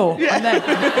me, sure.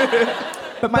 Yeah.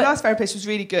 But my last therapist was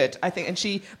really good, I think,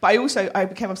 but I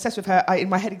became obsessed with her in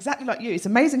my head, exactly like you. It's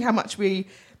amazing how much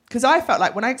because I felt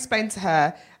like when I explained to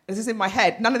her, this is in my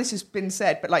head, none of this has been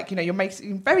said, but like, you're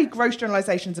making very gross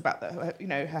generalisations about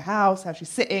her house, how she's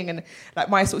sitting, and like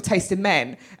my sort of taste in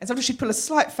men. And sometimes she'd pull a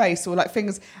slight face or like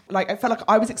things, like I felt like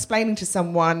I was explaining to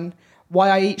someone why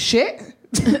I eat shit.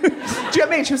 Do you know what I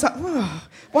mean? She was like, oh,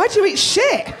 why do you eat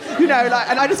shit? And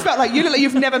I just felt like you look like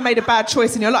you've never made a bad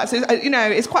choice in your life. So,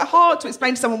 it's quite hard to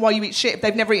explain to someone why you eat shit if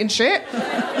they've never eaten shit.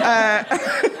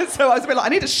 So I was a bit like, I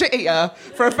need a shit eater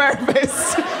for a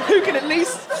therapist who can at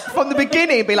least, from the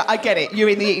beginning, be like, I get it, you're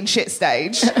in the eating shit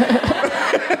stage.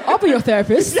 I'll be your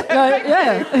therapist.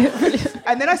 Yeah.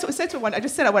 And then I sort of said to her one, I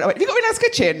went, have you got a really nice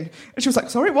kitchen? And she was like,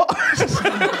 sorry, what? I was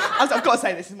like, I've got to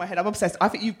say this in my head. I'm obsessed. I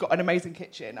think you've got an amazing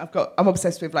kitchen. I'm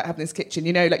obsessed with like having this kitchen.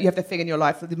 Like you have the thing in your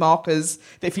life with the markers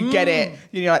that if you get it,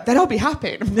 you're like, then I'll be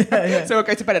happy. So I'll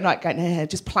go to bed at night going,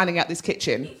 just planning out this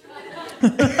kitchen.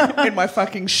 In my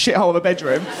fucking shithole of a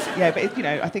bedroom. Yeah, but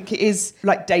I think it is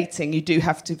like dating. You do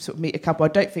have to sort of meet a couple. I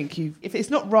don't think if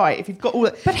it's not right, if you've got all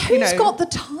that. But who's got the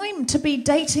time to be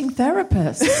dating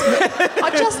therapists? I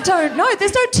just don't know.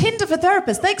 There's no Tinder for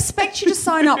therapists. They expect you to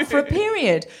sign up for a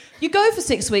period. You go for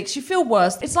 6 weeks, you feel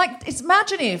worse.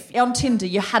 Imagine if on Tinder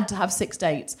you had to have 6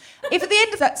 dates. If at the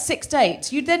end of that 6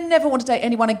 dates, you then never want to date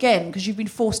anyone again because you've been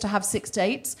forced to have 6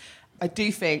 dates. I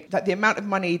do think that the amount of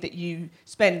money that you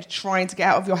spend trying to get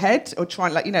out of your head or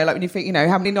trying, like when you think,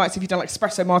 how many nights have you done like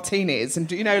espresso martinis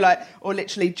and, or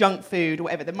literally junk food or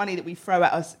whatever, the money that we throw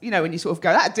at us, when you sort of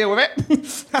go, deal with it.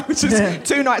 That was just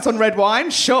 2 nights on red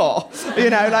wine, sure.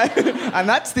 And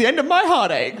that's the end of my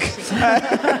heartache.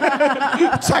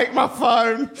 Take my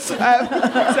phone.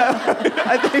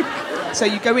 I think, so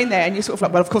you go in there and you're sort of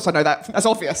like, well, of course I know that. That's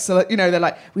obvious. So, they're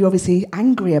like, we're obviously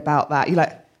angry about that. You're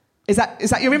like, Is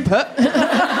that your input?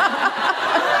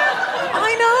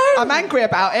 I know. I'm angry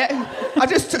about it. I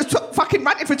just fucking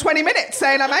ranted for 20 minutes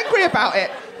saying I'm angry about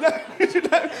it. I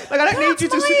don't need you to.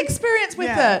 That's my experience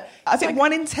with it. I think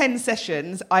 1 in 10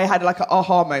 sessions I had like an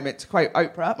aha moment, to quote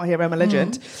Oprah, my hero, my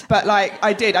legend. But like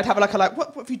I'd have like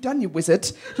what have you done, you wizard?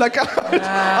 Like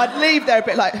I'd leave there a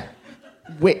bit like.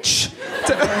 Which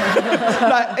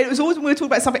it was always when we were talking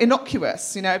about something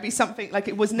innocuous, it'd be something like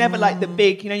it was never like the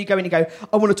big, you go in and you go,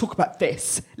 I want to talk about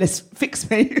this, let's fix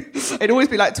me. It'd always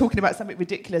be like talking about something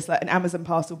ridiculous like an Amazon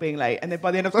parcel being late, and then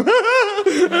by the end of the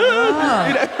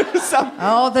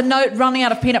the note running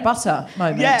out of peanut butter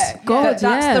moment. Yeah, God,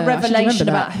 that's the revelation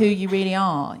about who you really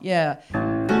are. Yeah.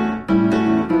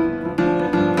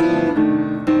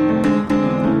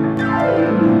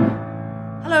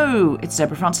 Hello, it's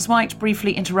Deborah Frances-White,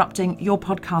 briefly interrupting your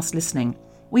podcast listening.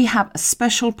 We have a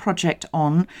special project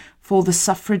on for the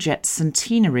Suffragette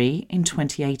Centenary in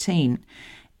 2018.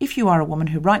 If you are a woman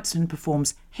who writes and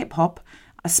performs hip-hop,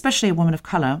 especially a woman of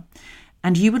colour,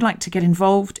 and you would like to get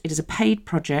involved, it is a paid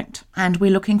project, and we're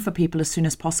looking for people as soon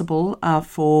as possible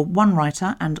for one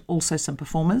writer and also some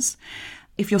performers.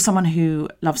 If you're someone who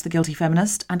loves The Guilty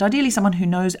Feminist, and ideally someone who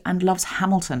knows and loves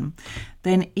Hamilton,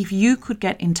 then if you could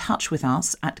get in touch with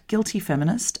us at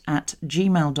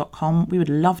guiltyfeminist@gmail.com, we would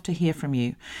love to hear from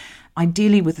you.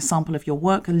 ideally with a sample of your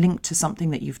work, a link to something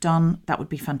that you've done. That would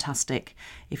be fantastic.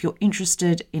 If you're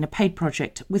interested in a paid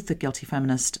project with The Guilty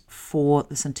Feminist for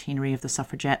the centenary of the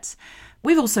suffragettes,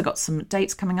 we've also got some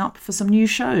dates coming up for some new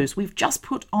shows. We've just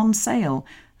put on sale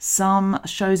some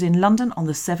shows in London on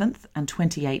the 7th and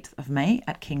 28th of May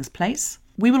at King's Place.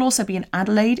 We will also be in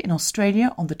Adelaide in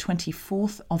Australia on the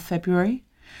 24th of February.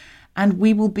 And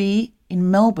we will be in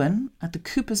Melbourne at the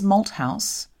Cooper's Malt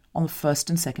House on the 1st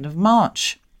and 2nd of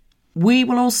March. We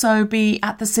will also be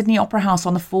at the Sydney Opera House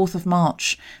on the 4th of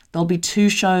March. There'll be 2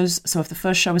 shows, so if the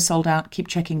first show is sold out, keep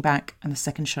checking back, and the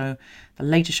second show, the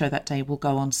later show that day, will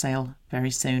go on sale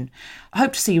very soon. I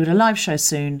hope to see you at a live show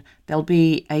soon. There'll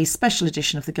be a special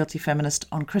edition of The Guilty Feminist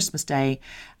on Christmas Day.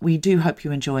 We do hope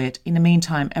you enjoy it. In the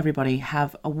meantime, everybody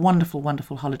have a wonderful,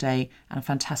 wonderful holiday and a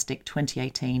fantastic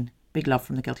 2018. Big love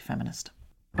from The Guilty Feminist.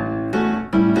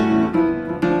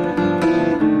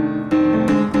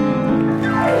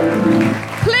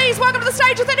 Please welcome to the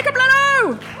stage Athena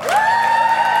Cablano!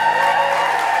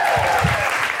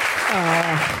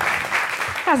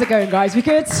 How's it going, guys? We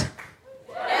good?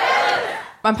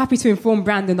 I'm happy to inform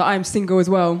Brandon that I am single as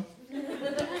well.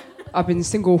 I've been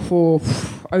single for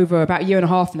over about a year and a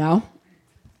half now.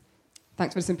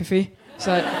 Thanks for the sympathy.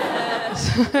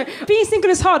 Being single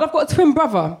is hard. I've got a twin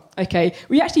brother, okay?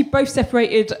 We actually both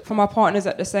separated from our partners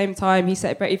at the same time. He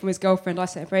separated from his girlfriend, I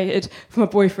separated from my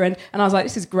boyfriend, and I was like,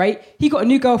 this is great. He got a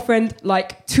new girlfriend,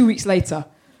 2 weeks later.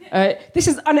 This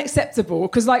is unacceptable,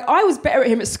 because, I was better at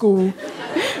him at school,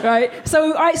 right?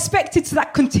 So I expected to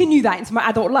continue that into my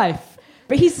adult life.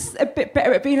 But he's a bit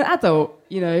better at being an adult,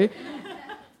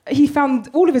 He found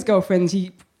all of his girlfriends,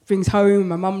 he brings home,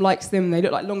 my mum likes them, they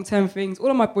look like long-term things. All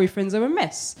of my boyfriends are a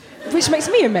mess, which makes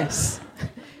me a mess.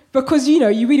 Because, you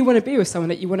really want to be with someone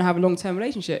that you want to have a long-term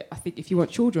relationship. I think if you want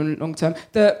children long-term.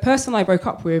 The person I broke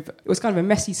up with, it was kind of a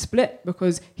messy split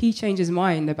because he changed his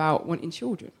mind about wanting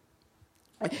children.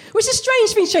 Which is a strange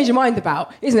thing to change your mind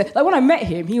about, isn't it? When I met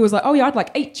him, he was like, oh yeah, I'd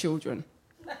like 8 children.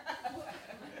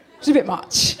 Which is a bit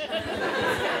much,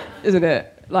 isn't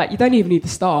it? You don't even need the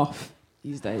staff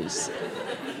these days.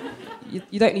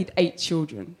 You don't need 8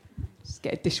 children. Just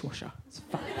get a dishwasher. It's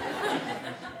fine.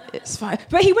 It's fine.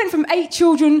 But he went from 8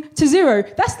 children to 0.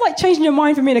 That's like changing your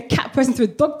mind from being a cat person to a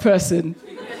dog person.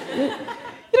 You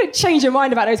don't change your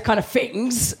mind about those kind of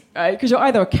things, right? Because you're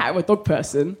either a cat or a dog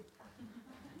person.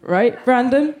 Right,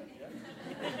 Brandon?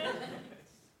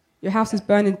 Your house is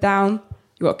burning down.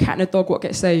 You've got a cat and a dog. What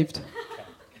gets saved?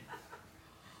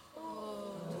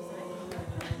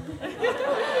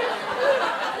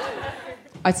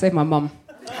 I'd save my mum.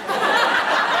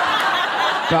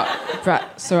 But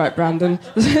it's all right, Brandon.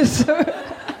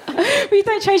 But you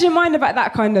don't change your mind about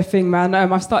that kind of thing, man.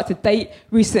 I've started to date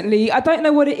recently. I don't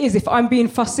know what it is, if I'm being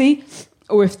fussy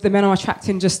or if the men I'm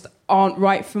attracting just aren't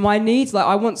right for my needs.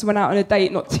 I once went out on a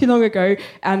date not too long ago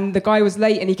and the guy was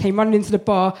late and he came running into the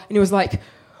bar and he was like,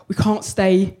 we can't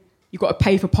stay, you've got to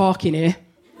pay for parking here.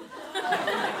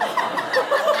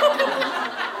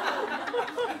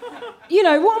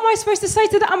 What am I supposed to say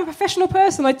to that? I'm a professional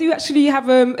person. I do actually have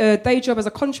a day job as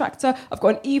a contractor. I've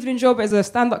got an evening job as a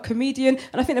stand-up comedian.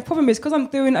 And I think the problem is because I'm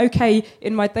doing okay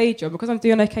in my day job, because I'm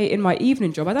doing okay in my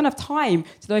evening job, I don't have time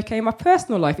to do okay in my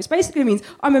personal life. It basically means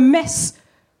I'm a mess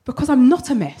because I'm not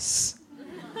a mess.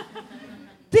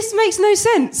 This makes no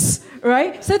sense,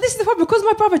 right? So this is the problem. Because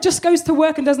my brother just goes to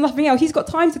work and does nothing else, he's got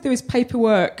time to do his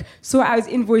paperwork, sort out his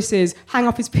invoices, hang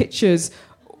up his pictures,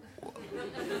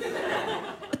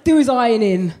 do his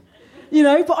ironing,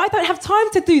 but I don't have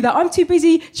time to do that. I'm too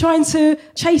busy trying to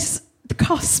chase the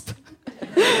cusp,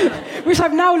 which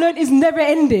I've now learned is never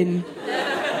ending.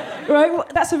 Right?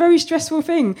 That's a very stressful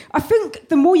thing. I think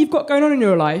the more you've got going on in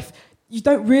your life, you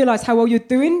don't realise how well you're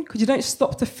doing because you don't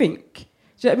stop to think.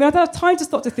 Do you know what I mean? I don't have time to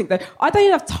stop to think, though. I don't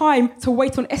even have time to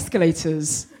wait on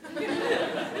escalators.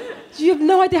 You have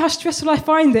no idea how stressful I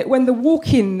find it when the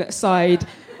walk-in side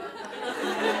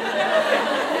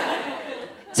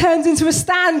turns into a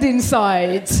stand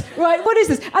inside, right? What is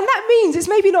this? And that means it's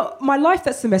maybe not my life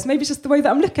that's a mess. Maybe it's just the way that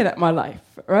I'm looking at my life,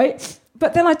 right?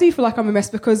 But then I do feel like I'm a mess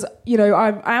because,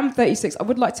 I am 36. I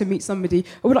would like to meet somebody.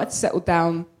 I would like to settle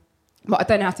down, but I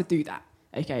don't know how to do that,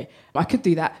 okay? I could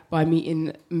do that by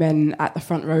meeting men at the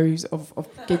front rows of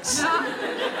gigs.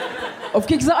 Of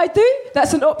gigs that I do,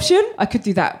 that's an option. I could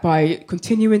do that by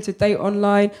continuing to date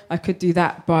online. I could do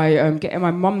that by getting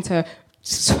my mum to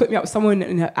put me up with someone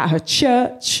at her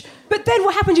church. But then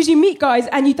what happens is you meet guys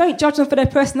and you don't judge them for their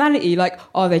personality.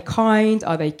 Are they kind?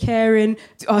 Are they caring?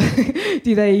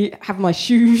 Do they have nice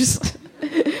shoes?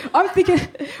 I'm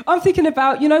thinking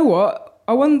about, what?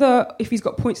 I wonder if he's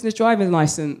got points in his driving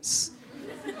licence.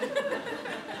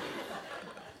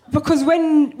 Because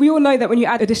we all know that when you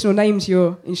add additional names to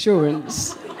your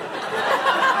insurance,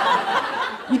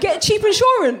 you get cheap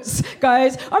insurance,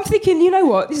 guys. I'm thinking, you know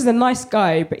what? This is a nice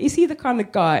guy, but is he the kind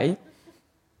of guy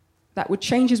that would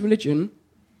change his religion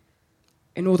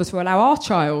in order to allow our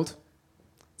child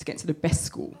to get into the best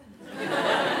school?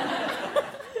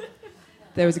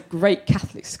 There is a great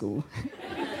Catholic school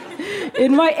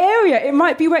in my area. It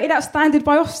might be rated outstanding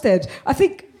by Ofsted. I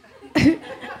think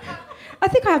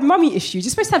I have mummy issues.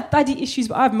 You're supposed to have daddy issues,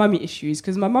 but I have mummy issues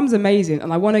because my mum's amazing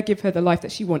and I want to give her the life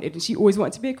that she wanted, and she always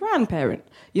wanted to be a grandparent,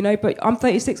 you know. But I'm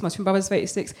 36, my twin brother's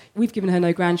 36. We've given her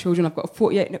no grandchildren. I've got a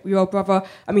 48-year-old brother.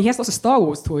 I mean, he has lots of Star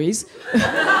Wars toys.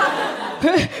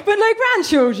 But no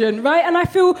grandchildren, right? And I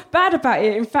feel bad about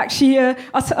it. In fact,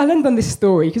 I'll end on this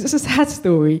story because it's a sad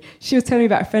story. She was telling me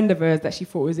about a friend of hers that she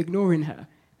thought was ignoring her.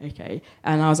 Okay,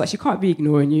 and I was like, she can't be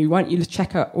ignoring you. Why don't you just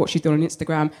check out what she's doing on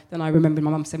Instagram? Then I remembered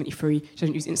my mum's 73. She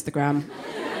doesn't use Instagram.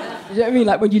 You know what I mean?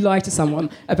 Like when you lie to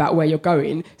someone about where you're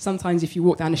going, sometimes if you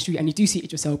walk down the street and you do see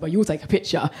it yourself, but you'll take a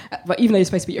picture. But even though you're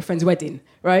supposed to be at your friend's wedding,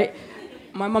 right?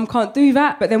 My mum can't do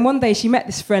that. But then one day she met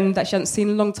this friend that she hadn't seen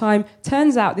in a long time.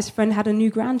 Turns out this friend had a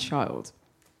new grandchild.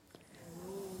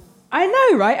 I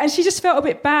know, right? And she just felt a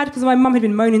bit bad because my mum had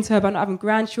been moaning to her about not having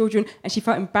grandchildren, and she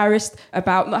felt embarrassed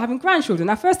about not having grandchildren.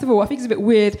 Now, first of all, I think it's a bit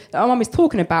weird that my mum is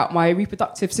talking about my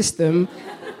reproductive system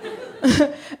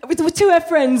to her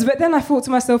friends. But then I thought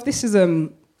to myself, this is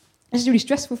really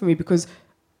stressful for me because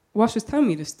while she was telling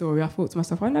me this story, I thought to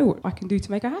myself, I know what I can do to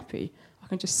make her happy. I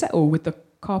can just settle with the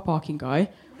car parking guy.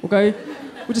 We'll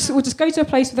just go to a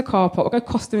place with a car park. We'll go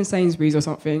Costa and Sainsbury's or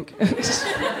something.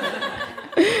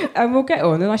 And we'll get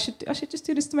on, and I should just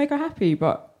do this to make her happy,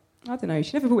 but I don't know,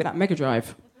 she never bought me that Mega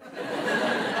Drive.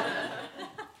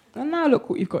 And now look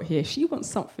what you've got here. She wants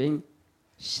something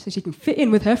so she can fit in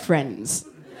with her friends.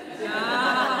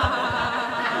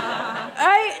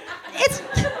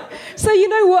 So you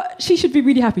know what? She should be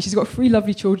really happy. She's got 3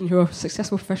 lovely children who are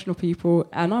successful professional people,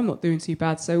 and I'm not doing too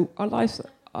bad, so our lives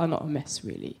are not a mess,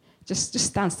 really. Just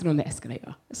stand still on the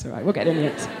escalator. It's all right, we'll get in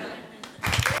it.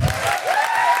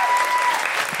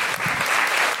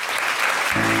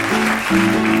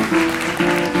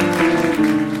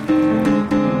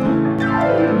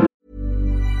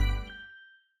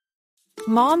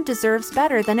 Mom deserves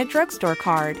better than a drugstore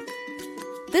card.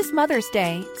 This Mother's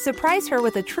Day, surprise her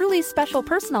with a truly special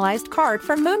personalized card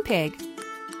from Moonpig.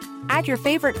 Add your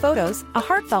favorite photos, a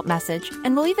heartfelt message,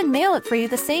 and we'll even mail it for you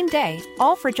the same day,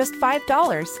 all for just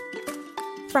 $5.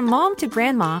 From mom to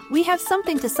grandma, we have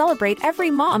something to celebrate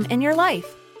every mom in your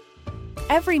life.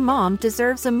 Every mom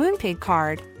deserves a Moonpig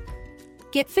card.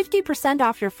 Get 50%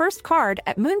 off your first card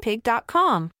at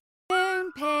moonpig.com.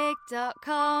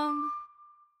 Moonpig.com.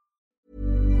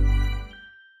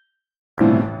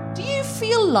 Do you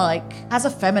feel like, as a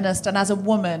feminist and as a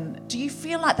woman, do you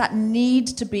feel like that need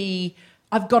to be,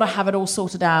 I've got to have it all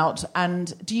sorted out?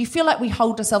 And do you feel like we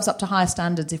hold ourselves up to higher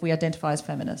standards if we identify as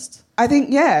feminists? I think,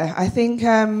 yeah. I think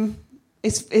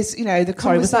it's you know, the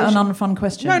Sorry, was that an unfun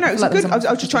question? No, it's good. I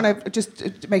was just trying to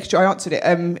just make sure I answered it,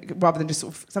 rather than just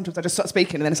sort of, sometimes I just start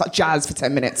speaking and then it's like jazz for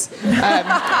 10 minutes. And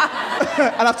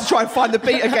I have to try and find the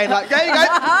beat again, like, there you go.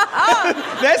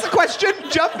 There's a question,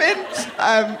 jump in.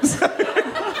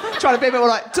 Trying to be a bit more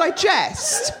like,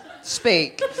 digest,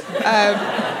 speak.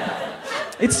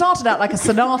 It started out like a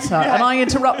sonata, and I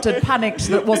interrupted, panicked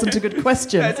that it wasn't a good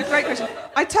question. No, it's a great question.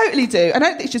 I totally do. I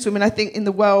don't think it's just women. I think in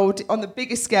the world, on the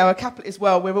biggest scale, a capitalist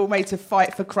world, we're all made to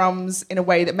fight for crumbs in a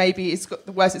way that maybe it's got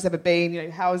the worst it's ever been, you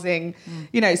know, housing,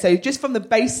 you know, so just from the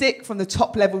basic, from the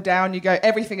top level down, you go,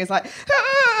 everything is like,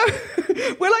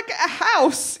 we're like a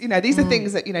house. You know, these are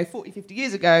things that, you know, 40, 50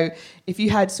 years ago, if you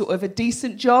had sort of a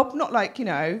decent job, not like, you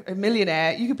know, a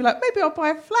millionaire, you could be like, maybe I'll buy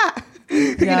a flat.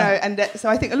 You know, and so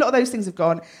I think a lot of those things have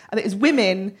gone. I think as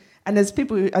women and as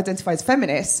people who identify as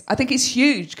feminists, I think it's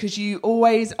huge because you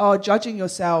always are judging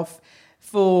yourself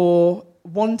for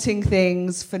wanting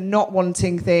things, for not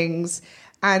wanting things.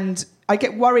 And I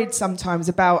get worried sometimes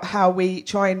about how we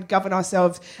try and govern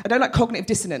ourselves. I don't like cognitive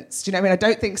dissonance. Do you know what I mean? I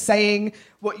don't think saying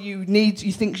what you need,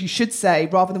 you think you should say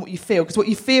rather than what you feel. Because what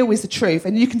you feel is the truth.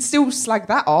 And you can still slag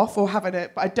that off or have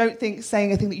it. But I don't think saying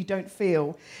anything that you don't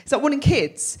feel. It's like wanting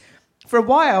kids. For a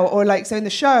while, or like, so in the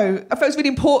show, I felt it was really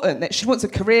important that she wants a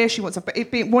career, she wants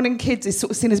wanting kids is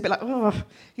sort of seen as a bit like, oh,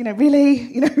 you know, really?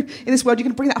 You know, in this world, you're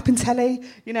going to bring that up in telly?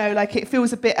 You know, like it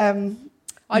feels a bit... I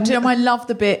love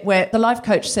the bit where the life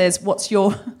coach says, what's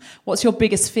your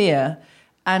biggest fear?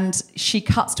 And she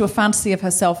cuts to a fantasy of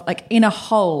herself like in a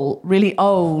hole, really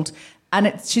old,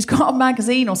 And she's got a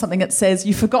magazine or something that says,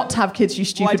 "You forgot to have kids, you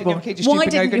stupid woman. Why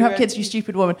didn't you have kids, you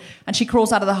stupid woman?" And she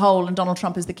crawls out of the hole and Donald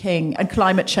Trump is the king and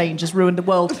climate change has ruined the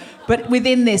world. But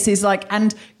within this is like,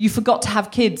 and you forgot to have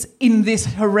kids in this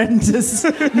horrendous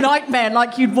nightmare,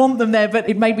 like you'd want them there. But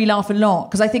it made me laugh a lot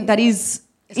because I think that is...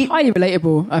 It's highly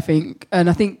relatable, I think. And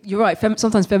I think you're right.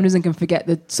 Sometimes feminism can forget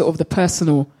the sort of the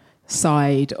personal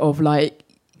side of like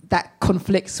that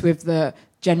conflicts with the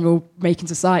general making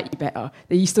society better.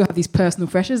 That you still have these personal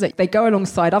pressures that they go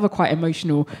alongside other quite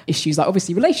emotional issues, like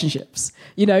obviously relationships,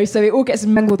 you know, so it all gets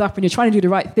mangled up and you're trying to do the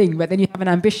right thing, but then you have an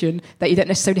ambition that you don't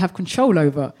necessarily have control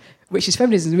over, which is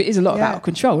feminism. It is a lot about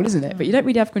control, isn't it? But you don't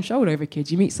really have control over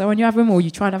kids. You meet someone, you have them, or you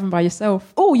try and have them by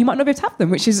yourself. Or you might not be able to have them,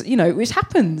 which is, you know, which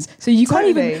happens. So you can't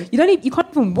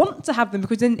even want to have them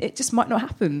because then it just might not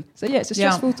happen. So yeah, it's a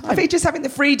stressful time. I think just having the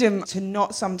freedom to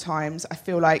not sometimes, I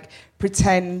feel like,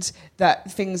 pretend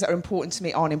that things that are important to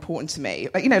me aren't important to me.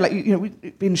 Like, in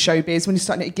showbiz, when you're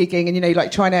starting gigging and,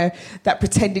 like trying to, that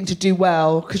pretending to do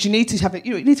well, because you need to have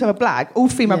you need to have a blag. All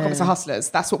female comics are hustlers.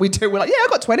 That's what we do. We're like, I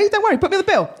got 20, don't worry, put me on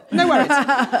the bill. No worries.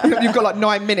 You've got like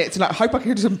 9 minutes and like, hope I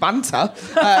can do some banter.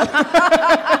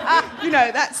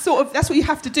 That's what you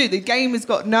have to do. The game has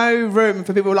got no room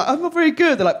for people who are like, I'm not very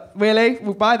good. They're like, really?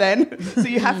 Well, bye then. So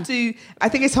you have to, I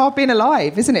think it's hard being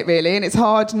alive, isn't it, really? And it's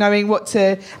hard knowing what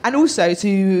to, and also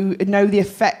to know the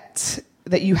effect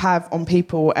that you have on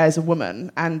people as a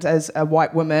woman and as a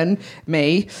white woman,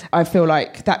 me. I feel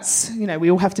like that's, we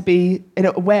all have to be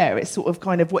aware. It's sort of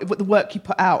kind of what the work you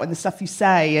put out and the stuff you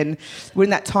say. And we're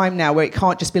in that time now where it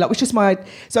can't just be like, which is my...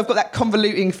 So I've got that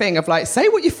convoluting thing of like, say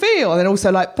what you feel. And then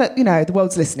also like, but, the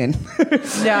world's listening.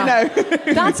 Yeah.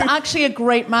 That's actually a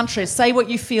great mantra. Say what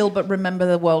you feel, but remember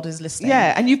the world is listening.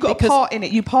 Yeah, and you've got a part in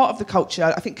it. You're part of the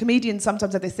culture. I think comedians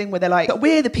sometimes have this thing where they're like, but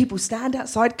we're the people stand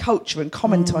outside culture and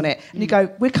comment on it. And you go,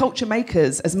 we're culture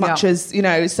makers as much as,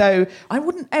 so... I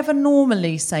wouldn't ever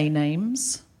normally say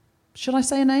names. Should I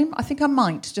say a name? I think I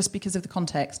might, just because of the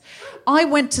context. I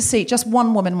went to see... Just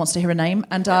one woman wants to hear a name,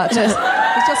 and it's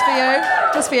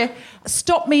just for you.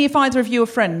 Stop me if either of you are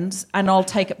friends, and I'll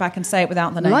take it back and say it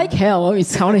without the name. Like hell,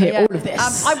 it's time to hear all of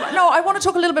this. I want to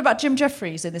talk a little bit about Jim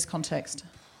Jeffries in this context.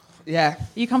 Yeah.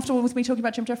 Are you comfortable with me talking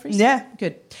about Jim Jeffries? Yeah.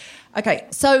 Good. Okay,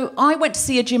 so I went to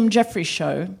see a Jim Jeffries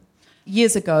show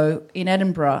years ago in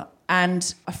Edinburgh,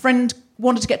 and a friend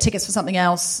wanted to get tickets for something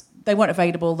else. They weren't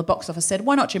available. The box office said,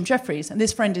 why not Jim Jeffries? And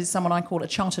this friend is someone I call a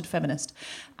chartered feminist.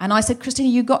 And I said, Christina,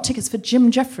 you got tickets for Jim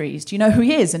Jeffries. Do you know who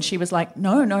he is? And she was like,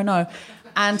 no.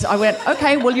 And I went,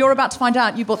 okay, well, you're about to find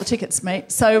out. You bought the tickets,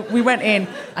 mate. So we went in,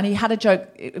 and he had a joke.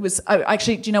 It was,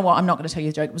 actually, do you know what? I'm not going to tell you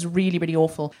the joke. It was really, really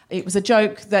awful. It was a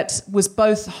joke that was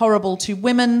both horrible to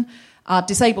women,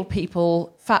 disabled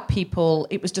people, fat people.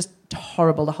 It was just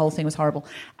horrible. The whole thing was horrible.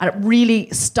 And it really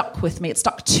stuck with me. It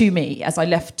stuck to me as I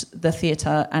left the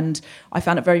theatre, and I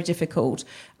found it very difficult.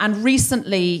 And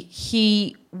recently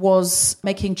he was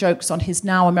making jokes on his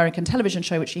now American television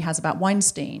show, which he has about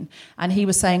Weinstein. And he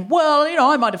was saying, well,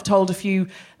 I might have told a few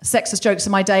sexist jokes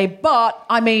in my day, but,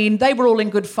 they were all in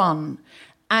good fun.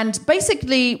 And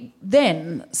basically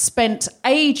then spent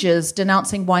ages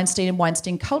denouncing Weinstein and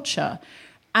Weinstein culture.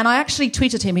 And I actually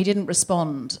tweeted him. He didn't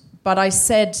respond. But I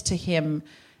said to him,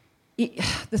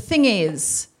 the thing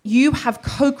is, you have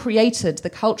co-created the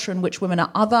culture in which women are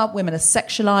other, women are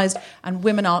sexualised, and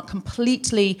women are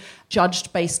completely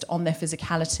judged based on their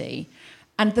physicality.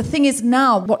 And the thing is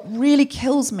now, what really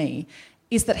kills me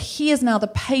is that he is now the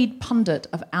paid pundit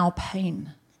of our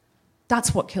pain.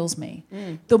 That's what kills me.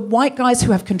 The white guys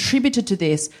who have contributed to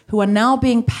this, who are now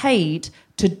being paid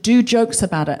to do jokes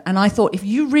about it. And I thought, if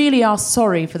you really are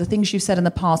sorry for the things you said in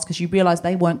the past because you realise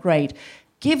they weren't great,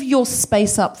 give your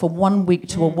space up for 1 week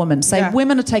to a woman. Say,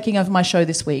 women are taking over my show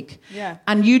this week. Yeah.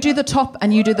 And you do the top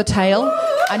and you do the tail.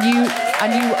 And you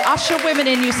usher women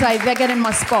in, you say, they're getting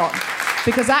my spot.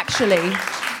 Because actually,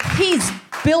 he's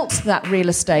built that real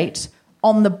estate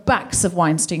on the backs of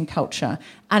Weinstein culture.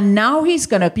 And now he's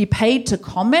going to be paid to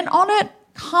comment on it?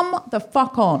 Come the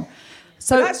fuck on.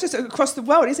 So but that's just across the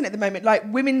world, isn't it, at the moment? Like,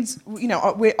 women's,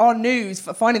 our news,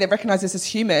 finally they recognise us as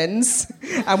humans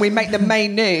and we make the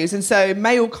main news. And so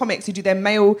male comics who do their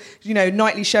male,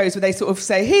 nightly shows where they sort of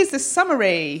say, here's the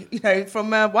summary,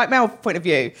 from a white male point of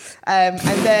view. And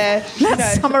they're...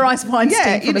 Let's summarise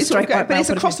Weinstein from a straight white male But it's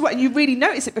across the world, and you really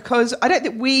notice it because I don't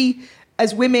think we...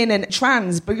 as women and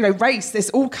trans, but race, this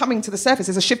all coming to the surface.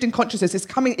 There's a shift in consciousness.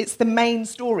 It's the main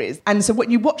stories. And so when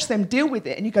you watch them deal with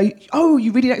it and you go, oh,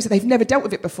 you really notice that they've never dealt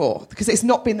with it before because it's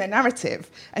not been their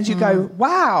narrative. And you go,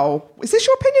 wow, is this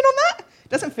your opinion on that?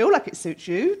 Doesn't feel like it suits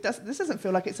you. This doesn't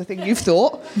feel like it's a thing you've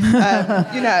thought.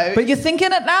 But you're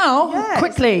thinking it now. Yeah,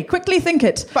 Quickly think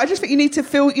it. But I just think you need to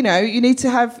feel, you need to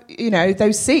have,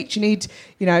 those seats. You need,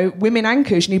 women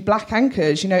anchors. You need black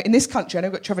anchors. In this country, I know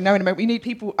we've got Trevor Noah in a moment, we need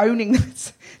people owning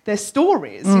their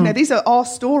stories. These are our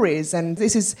stories, and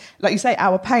this is, like you say,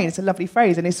 our pain. It's a lovely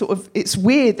phrase, and it's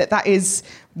weird that is,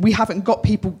 we haven't got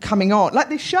people coming on like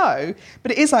this show,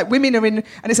 but it is like women are in,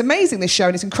 and it's amazing, this show,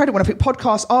 and it's incredible. And I think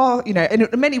podcasts are, in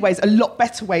many ways, a lot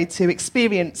better way to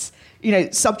experience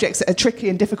subjects that are tricky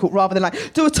and difficult, rather than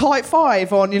like do a type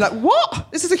 5 on. You're like, what?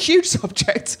 This is a huge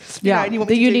subject.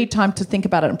 You need time to think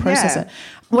about it and process it.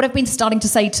 What I've been starting to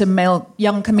say to male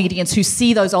young comedians who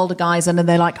see those older guys and then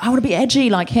they're like, I want to be edgy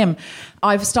like him.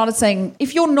 I've started saying,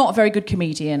 if you're not a very good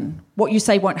comedian, what you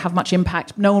say won't have much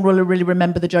impact. No one will really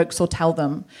remember the jokes or tell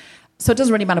them. So it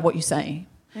doesn't really matter what you say.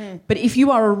 But if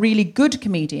you are a really good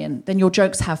comedian, then your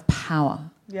jokes have power.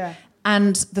 Yeah.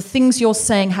 And the things you're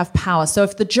saying have power. So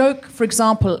if the joke, for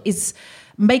example, is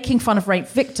making fun of rape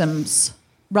victims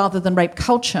rather than rape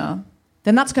culture,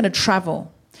 then that's going to travel.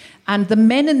 And the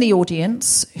men in the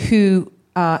audience who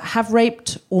have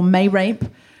raped or may rape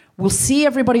will see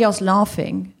everybody else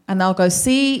laughing and they'll go,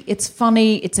 see, it's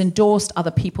funny, it's endorsed,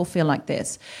 other people feel like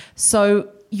this. So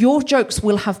your jokes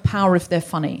will have power if they're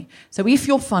funny. So if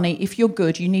you're funny, if you're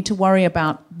good, you need to worry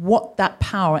about what that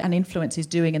power and influence is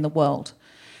doing in the world.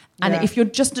 And if you're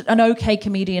just an okay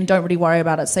comedian, don't really worry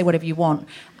about it. Say whatever you want.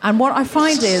 And what I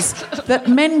find is that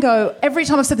men go, every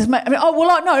time I've said this,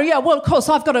 of course,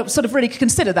 I've got to sort of really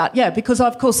consider that, because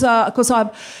of course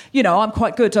I'm, I'm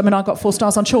quite good. I mean, I got 4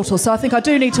 stars on Chortle, so I think I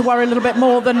do need to worry a little bit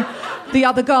more than the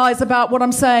other guys about what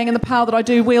I'm saying and the power that I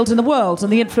do wield in the world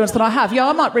and the influence that I have. Yeah,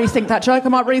 I might rethink that joke. I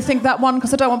might rethink that one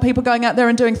because I don't want people going out there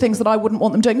and doing things that I wouldn't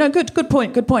want them doing. No, good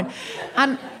point.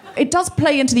 And it does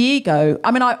play into the ego.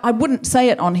 I mean, I wouldn't say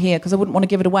it on here because I wouldn't want to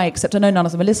give it away, except I know none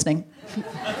of them are listening.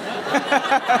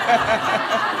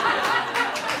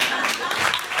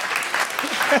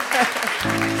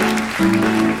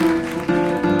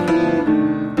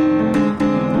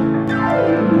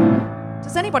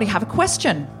 Does anybody have a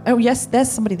question? Oh, yes,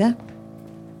 there's somebody there.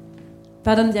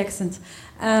 Pardon the accent.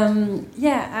 I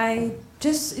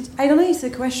don't know if it's a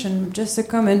question, just a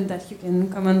comment that you can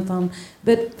comment on.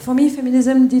 But for me,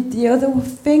 feminism did the other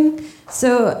thing.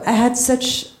 So I had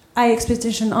such high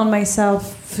expectation on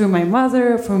myself through my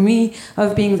mother, for me,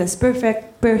 of being this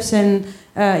perfect person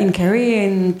in career,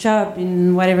 in job,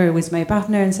 in whatever, with my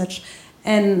partner and such.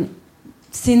 And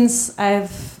since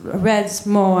I've read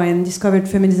more and discovered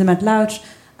feminism at large,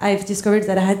 I've discovered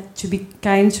that I had to be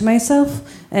kind to myself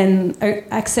and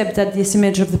accept that this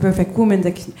image of the perfect woman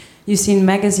that you see in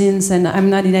magazines, and I'm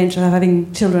not in danger of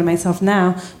having children myself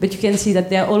now, but you can see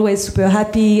that they're always super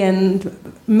happy and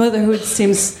motherhood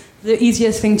seems the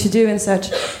easiest thing to do and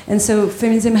such. And so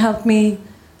feminism helped me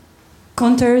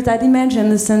counter that image and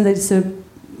understand that it's a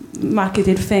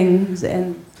marketed thing.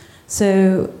 And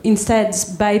so instead,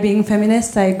 by being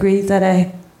feminist, I agree that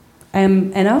I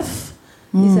am enough.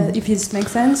 If this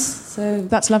makes sense. So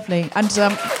that's lovely. And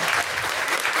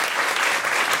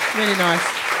really nice.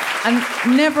 And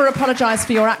never apologise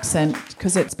for your accent,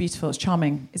 because it's beautiful, it's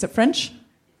charming. Is it French?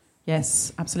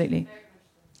 Yes, absolutely.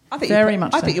 I think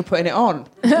I think you're putting it on.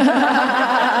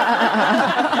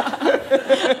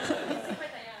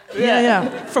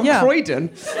 Yeah. From Croydon.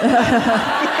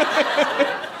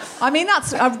 I mean,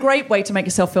 that's a great way to make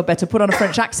yourself feel better. Put on a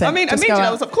French accent. I mean, immediately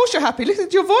I was, of course you're happy. Listen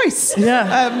to your voice.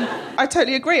 Yeah. I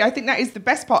totally agree. I think that is the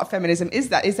best part of feminism, is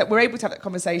that we're able to have that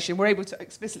conversation. We're able to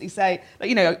explicitly say,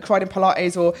 like, cried in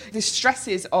Pilates, or the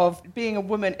stresses of being a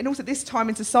woman. And also this time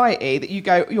in society that you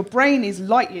go, your brain is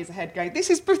light years ahead going, this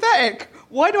is pathetic.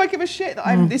 Why do I give a shit that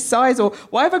I'm this size? Or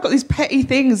why have I got these petty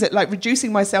things that, like,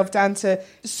 reducing myself down to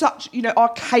such,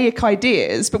 archaic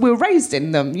ideas, but we were raised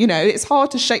in them. It's hard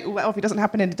to shake all that off. It doesn't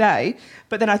happen in a day.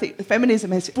 But then I think the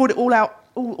feminism has brought it all out,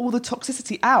 all the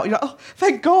toxicity out. You're like, oh,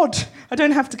 thank God, I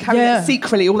don't have to carry that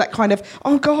secretly, all that kind of,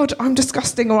 oh God, I'm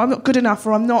disgusting, or I'm not good enough,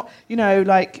 or I'm not,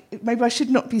 maybe I should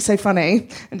not be so funny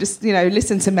and just,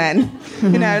 listen to men,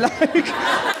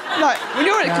 like when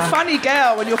you're a funny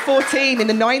girl when you're 14 in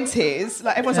the 90s,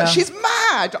 like everyone's like, she's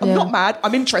mad. I'm not mad.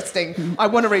 I'm interesting. I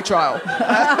want a retrial.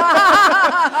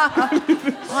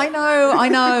 I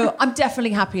know. I'm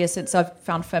definitely happier since I've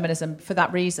found feminism for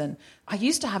that reason. I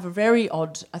used to have a very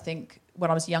odd, I think, when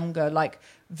I was younger, like,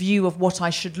 view of what I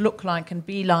should look like and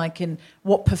be like and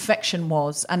what perfection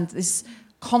was, and this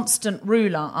constant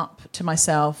ruler up to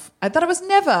myself that I was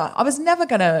never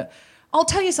going to... I'll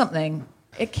tell you something.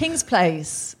 At King's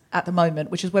Place at the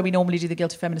moment, which is where we normally do the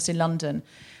Guilty Feminist in London,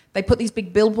 they put these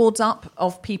big billboards up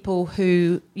of people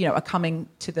who, are coming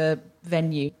to the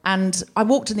venue. And I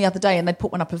walked in the other day and they'd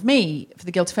put one up of me for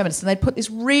the Guilty Feminist, and they'd put this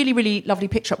really, really lovely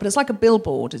picture up, but it's like a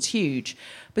billboard, it's huge.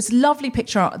 But it's a lovely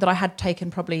picture that I had taken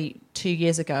probably 2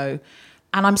 years ago.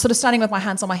 And I'm sort of standing with my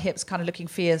hands on my hips, kind of looking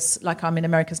fierce, like I'm in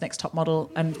America's Next Top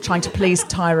Model and trying to please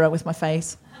Tyra with my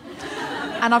face.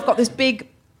 And I've got this big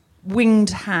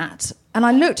winged hat. And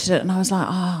I looked at it and I was like,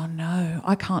 oh, no,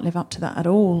 I can't live up to that at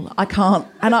all. I can't.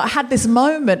 And I had this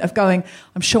moment of going,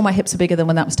 I'm sure my hips are bigger than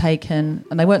when that was taken.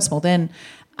 And they weren't small then.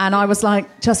 And I was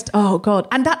like, just, oh, God.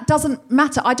 And that doesn't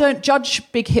matter. I don't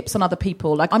judge big hips on other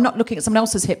people. Like, I'm not looking at someone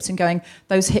else's hips and going,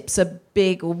 those hips are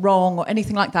big or wrong or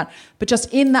anything like that. But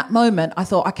just in that moment, I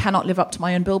thought, I cannot live up to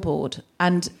my own billboard.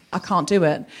 And I can't do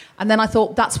it. And then I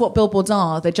thought, that's what billboards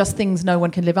are. They're just things no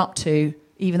one can live up to,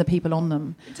 even the people on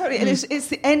them. Totally, and it's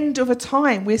the end of a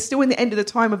time. We're still in the end of the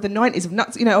time of the 90s, of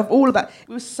nuts, of all of that.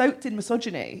 We were soaked in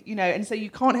misogyny, and so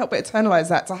you can't help but internalise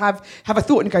that, to have a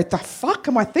thought and go, the fuck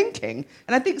am I thinking?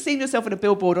 And I think seeing yourself on a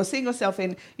billboard or seeing yourself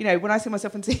in, when I see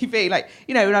myself on TV, like,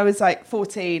 when I was like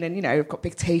 14 and, I've got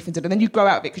big teeth and then you grow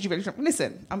out of it because you're like,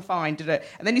 listen, I'm fine. And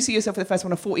then you see yourself for the first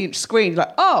one on a 40-inch screen, you're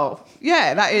like, oh,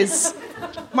 yeah, that is,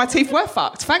 my teeth were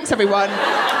fucked. Thanks, everyone.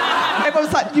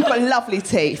 Everyone's like, you've got lovely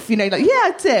teeth. Like, yeah,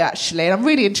 I do, actually, and I'm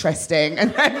really interesting.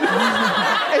 And then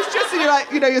it's just, you're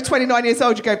like, you're 29 years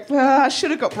old, you go, I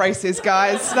should have got braces,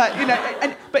 guys.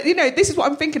 Like, but this is what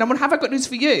I'm thinking. Have I got news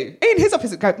for you? In his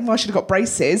office, go, I should have got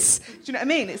braces. Do you know what I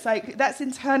mean? It's like, that's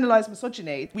internalised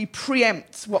misogyny. We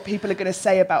preempt what people are going to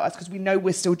say about us because we know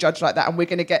we're still judged like that, and we're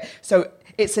going to get... So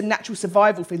it's a natural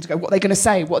survival thing to go, what are they going to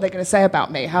say? What are they going to say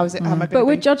about me? How am I going to... But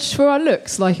we're judged for our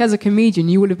looks. Like, as a comedian,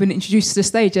 you will have been introduced to the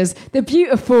stage as the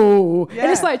beautiful. Yeah.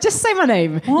 And it's like, just say my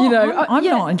name. What? I'm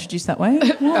not introduced that way.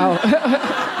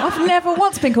 I've never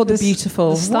once been called the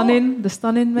beautiful. The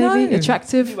stunning, maybe? No.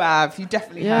 Attractive? You have. You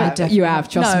definitely have. You have,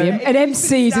 trust me. An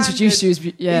MC's introduced you as...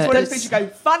 Yeah, it's one of those things you go,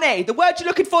 funny. The word you're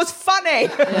looking for is funny.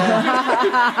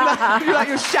 Yeah.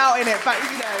 you're shouting it, but,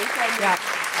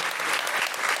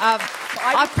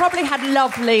 I've probably had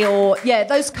lovely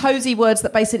those cosy words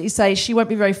that basically say she won't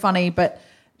be very funny, but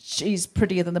she's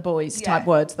prettier than the boys type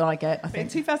words that I get, I think. In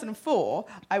 2004,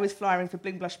 I was flying for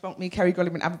Bling Blush Bonk, me, Kerry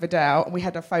Golliman, Abba Vidal, and we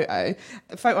had a photo.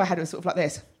 The photo I had was sort of like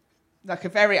this.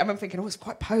 Like I remember thinking, it's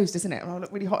quite posed, isn't it? And I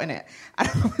look really hot in it. And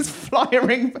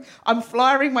I'm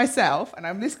flyering myself, and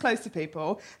I'm this close to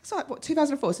people. It's like,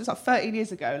 2004? So it's like 13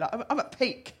 years ago. Like, I'm at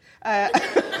peak.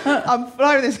 I'm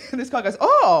flying this, and this guy goes,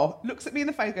 looks at me in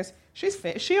the face and goes, she's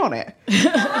fit, is she on it? And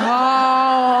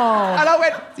I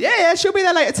went, yeah, she'll be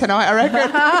there later tonight, I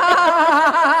reckon.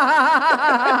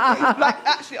 Like,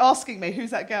 actually asking me,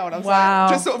 who's that girl? And I was like,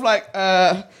 just sort of like,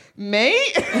 me?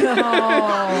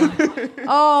 God.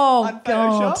 Oh,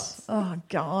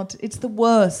 God. It's the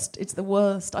worst.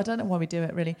 I don't know why we do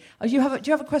it, really. Do you have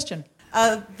a question?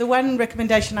 The one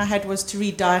recommendation I had was to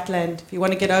read Dietland, if you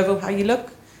want to get over how you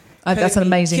look. That's an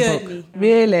amazing book.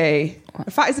 Really? In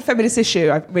fact, it's a feminist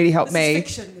issue. It really helped me.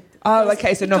 It's fiction. Oh,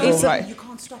 okay, it's a novel, right. You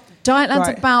can't stop it. Dietland's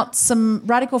about some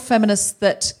radical feminists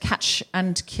that catch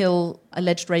and kill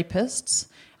alleged rapists.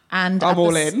 And I'm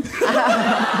all in.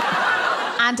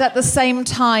 And at the same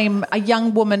time, a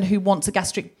young woman who wants a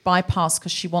gastric bypass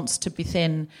because she wants to be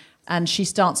thin, and she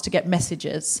starts to get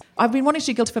messages. I've been wanting to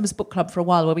do Guilty Feminist Book Club for a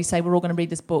while, where we say we're all going to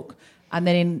read this book, and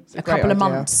then in a couple of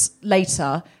months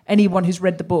later, anyone who's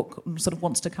read the book sort of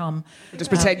wants to come. Just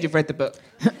pretend you've read the book.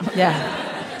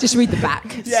 Yeah. Just read the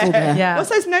back. Yeah. What's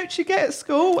those notes you get at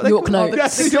school? York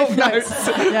notes. York notes.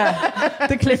 Yeah.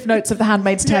 The Cliff Notes of The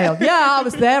Handmaid's Tale. Yeah, I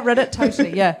was there, read it,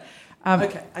 totally, yeah.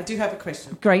 Okay, I do have a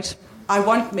question. Great. I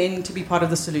want men to be part of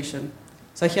the solution.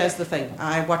 So here's the thing.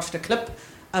 I watched a clip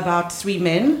about 3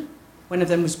 men. One of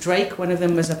them was Drake, one of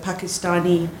them was a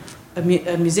Pakistani a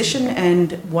musician,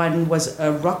 and one was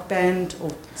a rock band or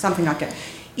something like that.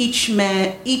 Each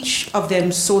of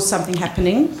them saw something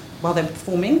happening while they were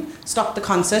performing, stopped the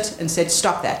concert and said,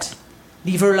 stop that.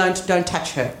 Leave her alone, don't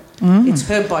touch her. It's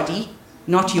her body,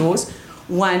 not yours.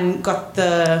 One got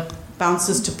the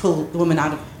bouncers to pull the woman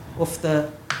off the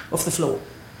floor.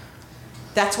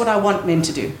 That's what I want men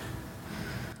to do.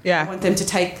 Yeah. I want them to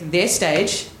take their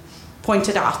stage, point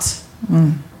it out.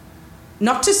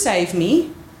 Not to save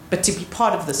me, but to be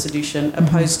part of the solution,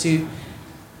 opposed to,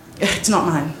 it's not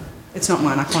mine. It's not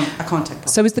mine. I can't take part.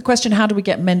 So is the question, how do we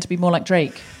get men to be more like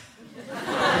Drake?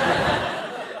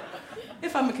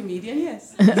 If I'm a comedian,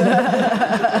 yes.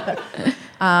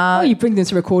 You bring them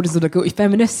to recordings of the Guilty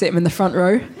Feminists, sit them in the front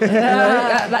row.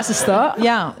 That's a start.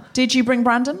 Yeah. Did you bring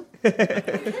Brandon?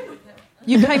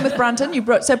 You came with Brandon.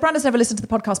 So Brandon's never listened to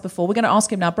the podcast before. We're going to ask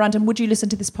him now. Brandon, would you listen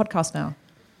to this podcast now?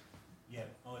 Yeah,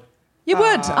 I would. You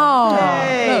would? Oh.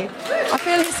 Yay. Look, I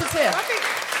feel he's sincere.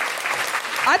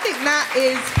 I think that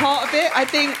is part of it. I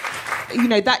think,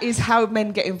 that is how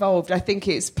men get involved. I think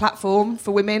it's platform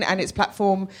for women and it's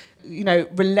platform,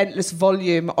 relentless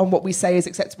volume on what we say is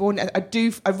acceptable. And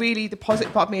the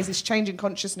positive part of me is this change in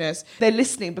consciousness. They're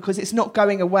listening because it's not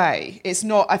going away. It's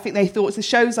not, I think they thought it's the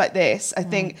shows like this. I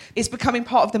think it's becoming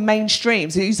part of the mainstream.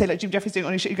 So you say, like, Jim Jeffries doing it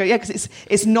on his show, you go, yeah, because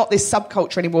it's not this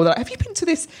subculture anymore. They're like, have you been to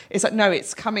this? It's like, no,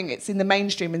 it's coming. It's in the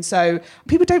mainstream. And so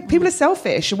people are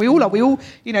selfish, and we all are. We all,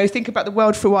 think about the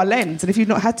world through our lens. And if you've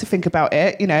not had to think about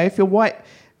it, if you're white,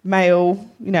 male,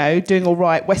 doing all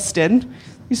right, Western,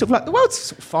 you're sort of like, the world's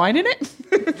sort of fine, isn't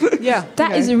it? Yeah,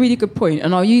 that is a really good point.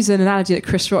 And I'll use an analogy that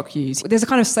Chris Rock used. There's a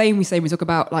kind of saying we say when we talk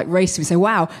about like race. We say,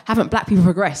 wow, haven't black people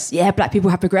progressed? Yeah, black people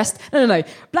have progressed. No.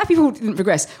 Black people didn't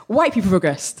progress. White people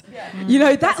progressed.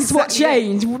 Yeah. That's exactly what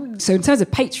changed. It. So in terms of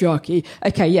patriarchy,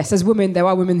 okay, yes, as women, there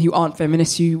are women who aren't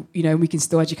feminists who, we can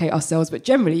still educate ourselves. But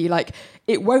generally, like,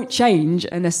 it won't change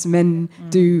unless men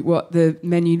do what the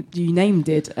men you named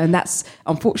did. And that's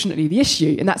unfortunately the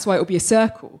issue. And that's why it'll be a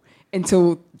circle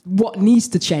until what needs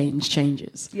to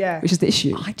changes, which is the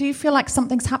issue. I do feel like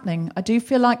something's happening. I do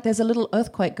feel like there's a little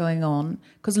earthquake going on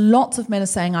because lots of men are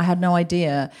saying, I had no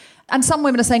idea. And some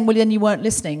women are saying, well, then you weren't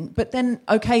listening. But then,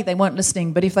 okay, they weren't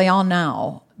listening. But if they are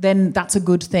now, then that's a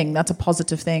good thing. That's a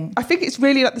positive thing. I think it's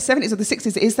really like the 70s or the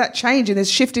 60s. It is that change and there's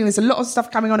shifting. There's a lot of stuff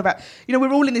coming on about,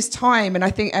 we're all in this time. And I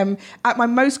think at my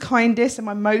most kindest and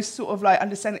my most sort of like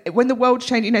understanding, when the world's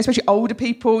changing, especially older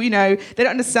people, they don't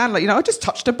understand, like, I just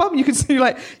touched a bum. You can see,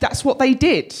 like, that's what they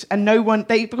did. And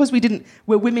because we're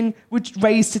women were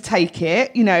raised to take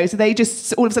it, so they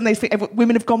just, all of a sudden they think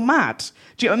women have gone mad.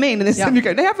 Do you know what I mean? And then some you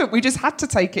go, they haven't. We just had to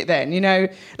take it then, I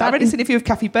read this interview of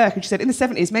Kathy Burke and she said, in the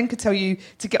 70s, men could tell you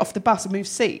to get off the bus and move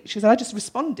seat. She said, I just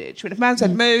responded. She went, if a man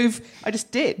said move, I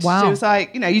just did. Wow. She was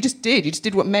like, you just did. You just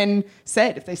did what men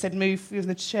said. If they said move, you was in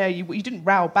the chair, you didn't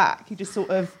row back. You just sort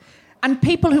of... And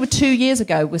people who were 2 years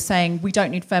ago were saying, we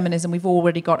don't need feminism, we've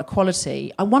already got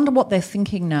equality. I wonder what they're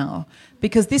thinking now,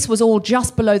 because this was all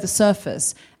just below the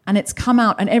surface. And it's come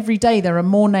out, and every day there are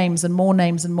more names and more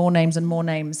names and more names and more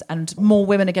names, and more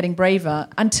women are getting braver,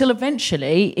 until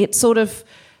eventually it's sort of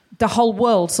the whole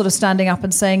world sort of standing up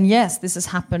and saying, yes, this has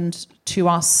happened to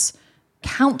us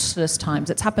countless times.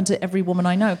 It's happened to every woman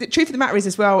I know. The truth of the matter is,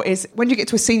 as well, is when you get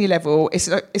to a senior level, it's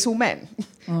all men.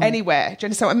 Anywhere. Do you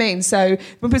understand what I mean? So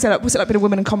when people say, like, what's it like being a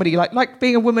woman in comedy? Like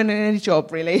being a woman in any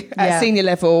job, really. At senior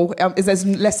level, there's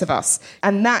less of us.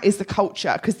 And that is the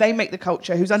culture, because they make the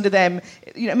culture. Who's under them,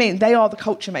 you know what I mean? They are the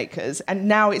culture makers. And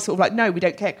now it's sort of like, no, we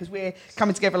don't care, because we're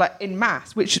coming together like in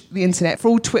mass, which the internet, for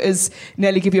all Twitters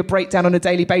nearly give you a breakdown on a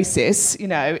daily basis,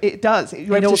 it does.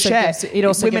 You're able to share.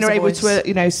 Women are able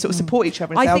to, sort of support each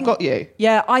other and say, I've got you.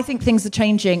 Yeah, I think things are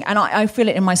changing, and I feel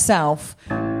it in myself.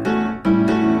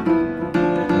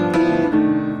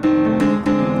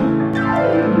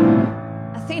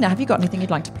 Athena, have you got anything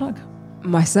you'd like to plug?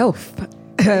 Myself.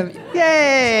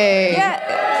 Yay! Yeah.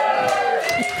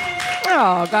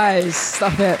 Oh, guys,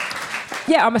 stop it.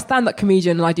 Yeah, I'm a stand-up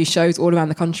comedian and I do shows all around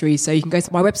the country. So you can go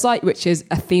to my website, which is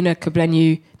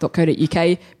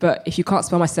athenakablenyu.co.uk. But if you can't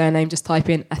spell my surname, just type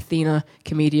in Athena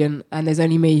Comedian. And there's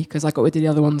only me, because I got rid of the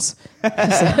other ones.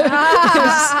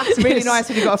 It's really nice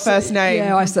when you've got a first name.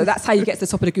 Yeah, so that's how you get to the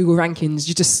top of the Google rankings.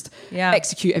 You just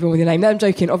execute everyone with your name. No, I'm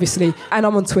joking, obviously. And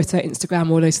I'm on Twitter,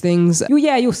 Instagram, all those things.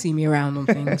 You'll see me around on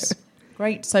things.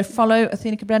 Great. So follow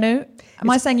Athena Kablenyu. Am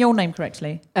I saying your name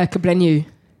correctly? Kablenyu.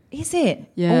 Is it?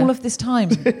 Yeah. All of this time?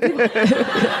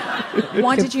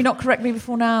 Why did you not correct me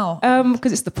before now?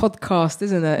 Because it's the podcast,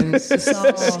 isn't it? And it's just,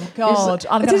 oh, God.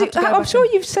 I'm sure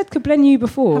you've said Kablenyu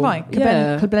before. Have I?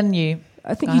 Kablenyu.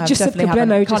 I think you just said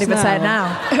Kablenyu. Can't even say it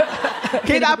now.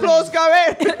 Keep that applause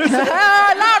going.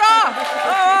 Louder!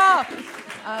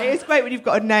 It's great when you've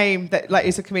got a name that like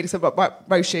is a comedian. So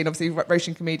Roisin, obviously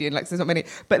Roisin comedian. Like there's not many,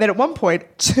 but then at one point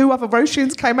 2 other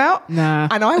Roisins came out,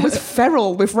 and I was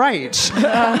feral with rage.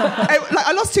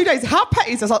 I lost 2 days. How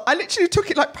petty is this? I literally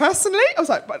took it like personally. I was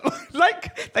like,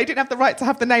 like they didn't have the right to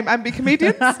have the name and be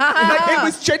comedians. It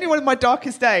was genuinely my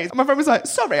darkest days. And my friend was like,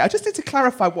 "Sorry, I just need to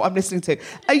clarify what I'm listening to.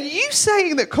 Are you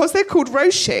saying that because they're called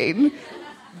Roisin,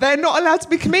 they're not allowed to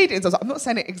be comedians?" I was like, "I'm not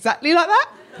saying it exactly like that."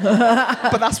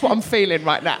 But that's what I'm feeling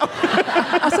right now.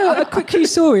 So a quick true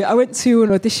story. I went to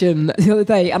an audition the other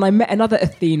day and I met another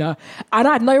Athena, and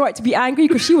I had no right to be angry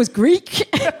because she was Greek.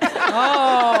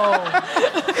 I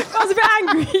was a bit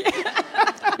angry.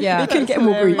 Yeah, they couldn't get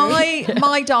more Greek.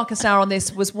 My darkest hour on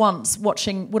this was once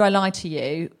watching Would I Lie to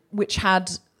You, which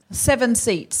had 7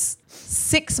 seats,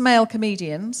 6 male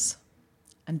comedians,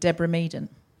 and Deborah Meaden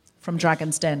from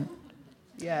Dragon's Den.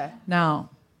 Yeah.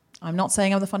 Now, I'm not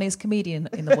saying I'm the funniest comedian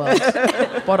in the world,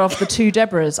 but of the two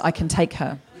Deborahs, I can take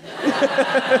her.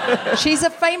 She's a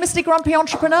famously grumpy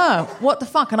entrepreneur. What the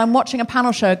fuck? And I'm watching a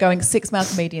panel show going 6 male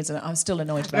comedians and I'm still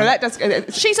annoyed about it. I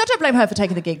don't blame her for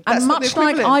taking the gig. And much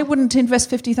like I wouldn't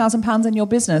invest £50,000 in your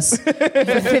business for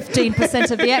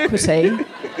 15% of the equity.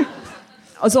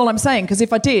 That's all I'm saying, because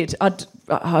if I did, I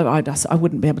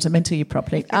wouldn't be able to mentor you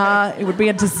properly. It would be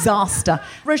a disaster.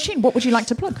 Roisin, what would you like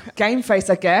to plug? Game Face,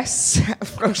 I guess.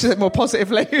 I'll say it more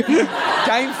positively.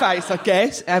 Game Face, I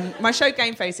guess. My show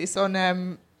Game Face is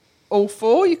on All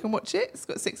 4. You can watch it. It's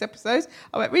got 6 episodes.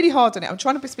 I went really hard on it. I'm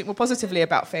trying to speak more positively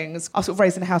about things. I was sort of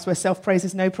raised in a house where self-praise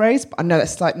is no praise, but I know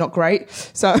that's like not great.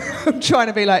 So I'm trying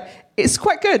to be like, it's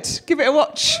quite good. Give it a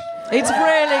watch. It's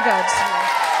really good.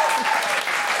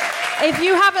 If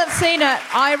you haven't seen it,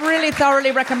 I really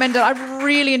thoroughly recommend it. I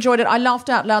really enjoyed it. I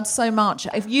laughed out loud so much.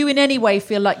 If you in any way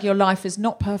feel like your life is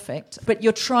not perfect, but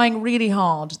you're trying really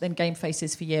hard, then Game Face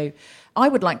is for you. I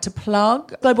would like to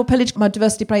plug Global Pillage, my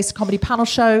diversity-based comedy panel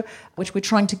show, which we're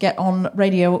trying to get on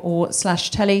radio or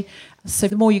 /telly. So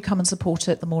the more you come and support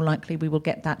it, the more likely we will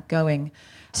get that going.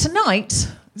 Tonight,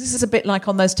 this is a bit like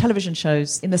on those television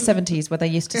shows in the 70s where they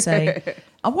used to say,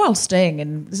 while staying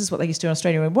in, this is what they used to do in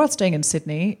Australia, while staying in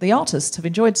Sydney, the artists have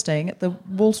enjoyed staying at the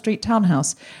Wall Street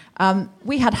Townhouse.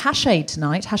 We had Hashay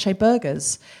tonight, Hashay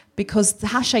burgers, because the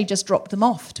Hashay just dropped them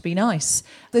off to be nice.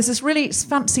 There's this really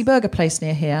fancy burger place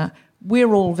near here.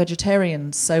 We're all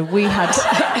vegetarians, so we had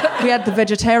the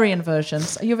vegetarian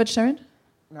versions. Are you a vegetarian?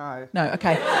 No. No,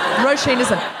 okay. Roisin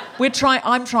isn't.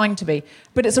 I'm trying to be.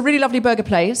 But it's a really lovely burger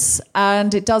place,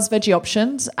 and it does veggie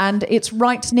options, and it's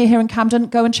right near here in Camden.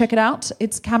 Go and check it out.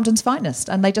 It's Camden's finest,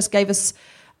 and they just gave us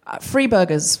free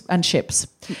burgers and chips.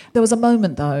 There was a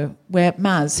moment, though, where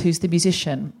Maz, who's the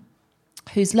musician,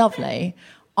 who's lovely,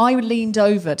 I leaned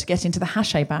over to get into the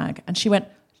Hashay bag, and she went,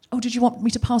 "Oh, did you want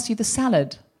me to pass you the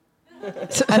salad?"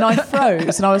 And I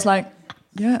froze, and I was like,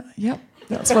 yeah,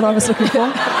 that's what I was looking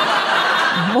for.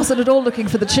 I wasn't at all looking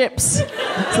for the chips.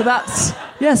 So that's,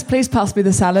 yes, please pass me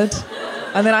the salad.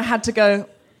 And then I had to go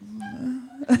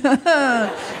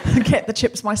get the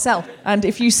chips myself. And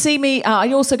if you see me,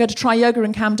 I also go to Try Yoga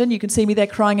in Camden. You can see me there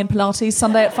crying in Pilates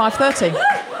Sunday at 5:30.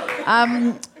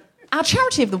 Our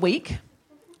charity of the week,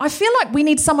 I feel like we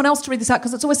need someone else to read this out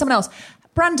because it's always someone else.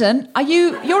 Brandon,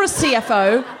 you're a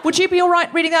CFO. Would you be all right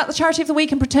reading out the charity of the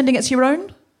week and pretending it's your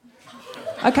own?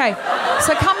 Okay,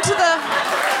 so come to the...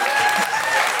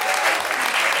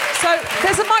 So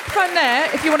there's a microphone there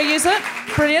if you want to use it.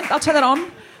 Brilliant, I'll turn that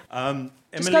on.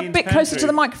 Just go a bit closer to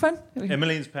the microphone.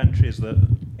 Emmeline's Pantry is the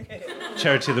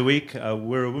charity of the week.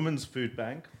 We're a women's food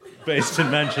bank based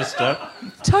in Manchester.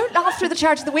 Don't laugh through the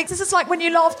charity of the week. This is like when you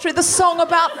laugh through the song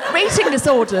about eating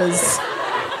disorders.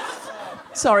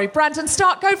 Sorry, Brandon,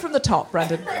 go from the top,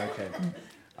 Brandon. Okay.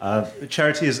 The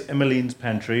charity is Emmeline's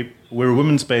Pantry. We're a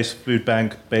women's-based food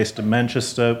bank based in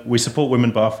Manchester. We support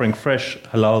women by offering fresh,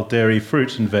 halal dairy,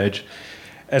 fruit and veg,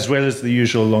 as well as the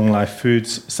usual long-life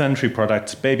foods, sanitary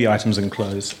products, baby items and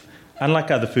clothes. Unlike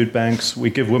other food banks, we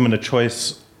give women a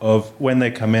choice of when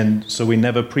they come in, so we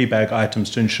never pre-bag items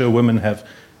to ensure women have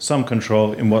some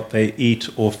control in what they eat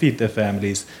or feed their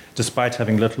families, despite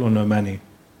having little or no money.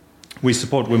 We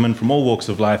support women from all walks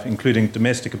of life, including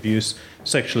domestic abuse,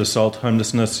 sexual assault,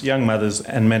 homelessness, young mothers,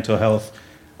 and mental health.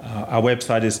 Our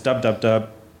website is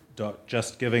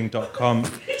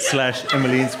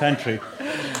www.justgiving.com/Emmeline's Pantry. Thank you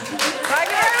very much.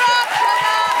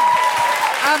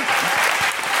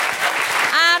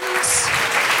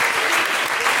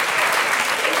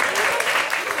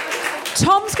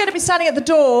 Tom's going to be standing at the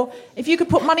door. If you could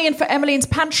put money in for Emmeline's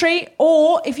Pantry,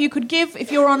 or if you could give,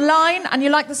 if you're online and you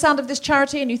like the sound of this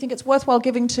charity and you think it's worthwhile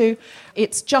giving to,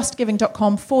 it's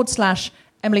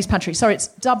justgiving.com/Emmeline's Pantry. Sorry, it's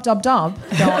justgiving.com/.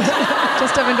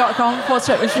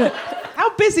 How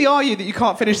busy are you that you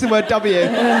can't finish the word W?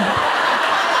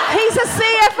 He's a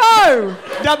CFO.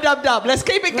 Dub. Let's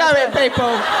keep it going,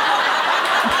 people.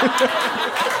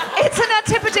 It's an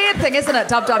Antipodean thing, isn't it?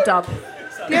 Dub.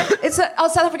 Yeah, it's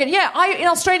South African. Yeah, in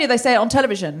Australia they say it on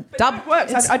television. Dub it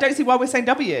works. I don't see why we're saying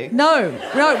W. No.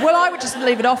 Well, I would just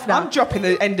leave it off now. I'm dropping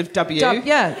the end of W.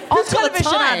 Yeah, on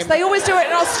television ads they always do it.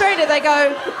 In Australia they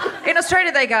go,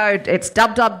 it's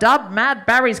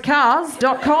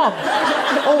madbarryscars.com.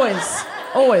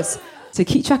 Always. To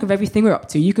keep track of everything we're up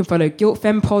to, you can follow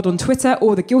GuiltFemPod on Twitter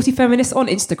or The Guilty Feminist on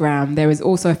Instagram. There is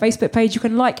also a Facebook page you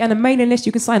can like and a mailing list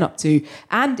you can sign up to.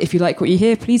 And if you like what you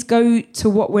hear, please go to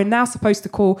what we're now supposed to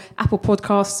call Apple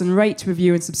Podcasts and rate,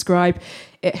 review and subscribe.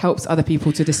 It helps other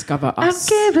people to discover us. And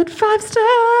give it 5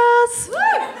 stars!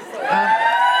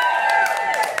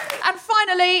 And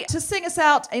finally, finally, to sing us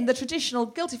out in the traditional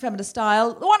Guilty Feminist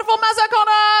style, the wonderful Maz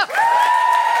O'Connor!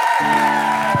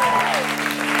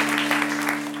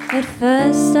 At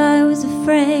first I was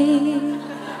afraid,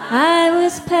 I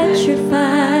was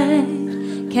petrified,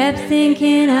 kept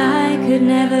thinking I could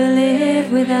never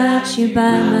live without you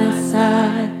by my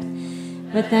side.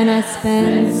 But then I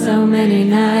spent so many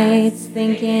nights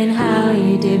thinking how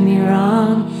you did me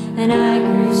wrong, and I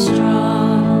grew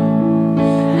strong,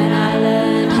 and I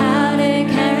learned how to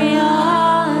carry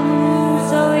on.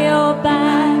 So you're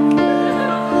back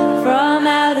from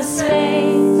outer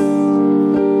space.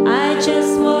 I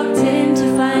just walked in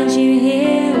to find you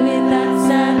here with that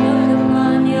sad look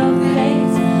upon your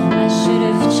face. I should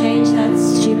have changed that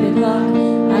stupid lock,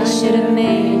 I should have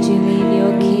made you leave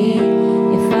your key.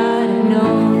 If I'd have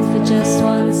known for just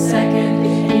 1 second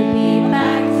you'd be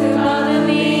back to bother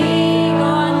me. Go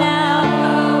on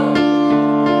now,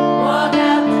 walk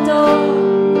out the door.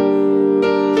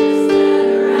 Just turn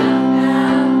around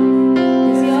now,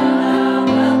 'cause you're not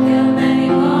welcome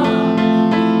anymore.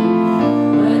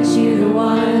 Weren't you the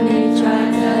one who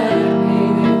tried to hurt me?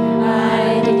 Why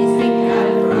did you think I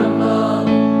would crumble?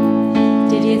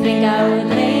 Did you think I would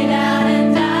lay down and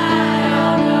die?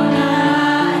 Oh no, no,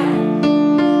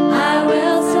 I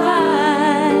will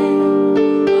survive.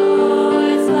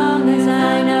 Oh, as long as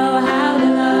I know how to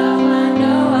love, I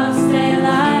know I'll stay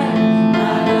alive.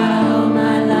 I've got all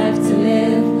my life to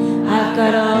live, I've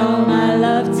got all my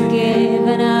love to give,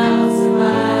 and I'll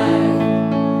survive.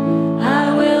 I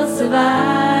will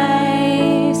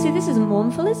survive. See, this isn't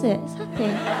mournful, is it? It's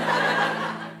happy.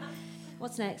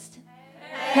 What's next?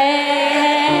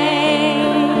 Hey,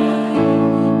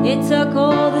 it took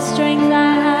all the strength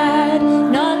I had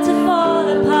not to fall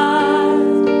apart.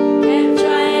 Kept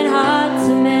trying hard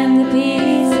to mend the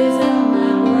pieces of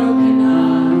my broken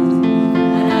heart.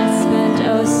 And I spent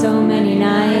oh so many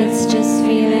nights just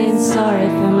feeling sorry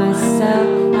for myself.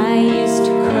 I used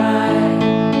to cry,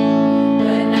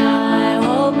 but now I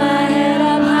hold my head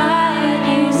up high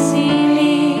and you see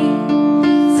me,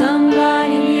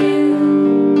 somebody new.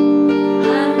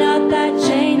 I'm not that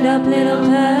chained up little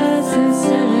person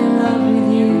still in love with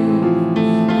you.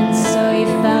 And so you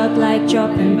felt like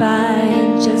dropping by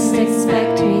and just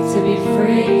expect me to be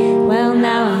free. Well,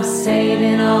 now I'm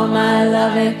saving all my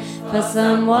loving for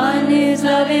someone who's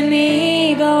loving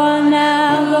me. Go on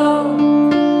now, go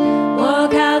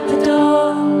walk out the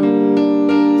door.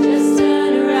 Just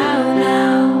turn around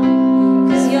now,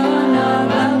 'cause you're not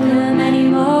welcome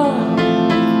anymore.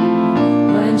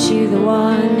 Weren't you the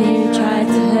one who tried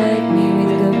to hurt me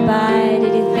with goodbye?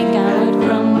 Did you think I would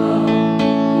crumble?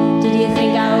 Did you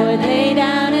think I would lay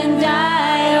down and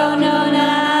die? Oh no, no,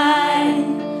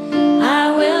 I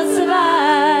will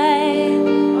survive.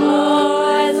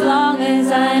 Oh, as long as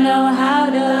I know how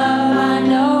to love, I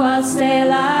know I'll stay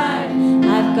alive.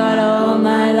 I've got all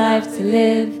my life to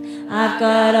live, I've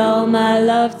got all my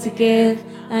love to give,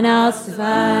 and I'll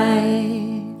survive.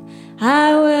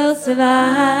 I will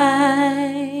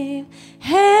survive.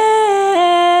 Hey.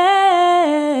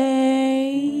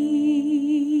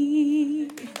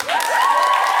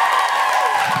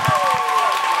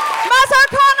 Maz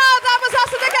O'Connor, that was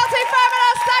us at the Guilty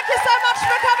Feminist. Thank you so much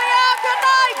for coming out. Good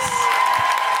night.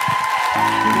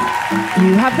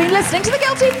 You have been listening to The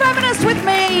Guilty Feminist with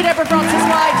me, Deborah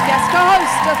Francis-White, guest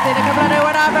co-host of Tina Cabreno,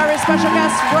 and our very special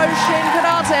guest, Roisin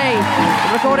Conaty.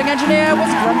 The recording engineer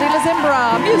was Grundy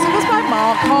Lazimbra. Music was by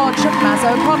Mark Hodge and Maz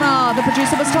O'Connor. The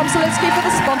producer was Tom Selitsky for The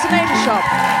Spontaneity Shop.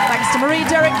 Thanks to Marie,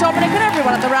 Derek, Dominic, and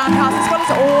everyone at the Roundhouse, as well as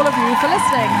all of you for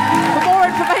listening. For more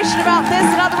information about this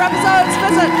and other episodes,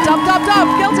 visit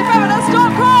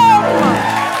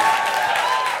www.guiltyfeminist.com.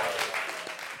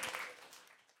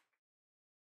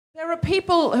 There are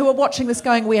people who are watching this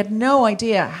going, we had no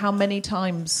idea how many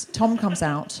times Tom comes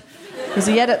out, because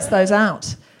he edits those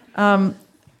out. But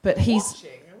he's... Watching?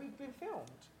 Have we been filmed?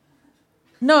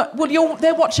 No, well,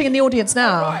 they're watching in the audience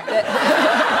now.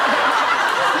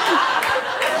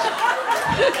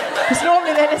 Because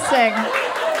normally they're listening.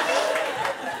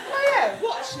 Oh yeah,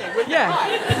 watching. Yeah.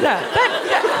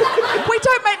 We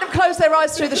don't make them close their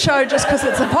eyes through the show just because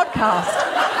it's a podcast.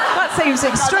 That seems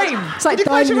extreme. It's like Could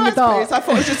you close dining your in the eyes, dark. please? I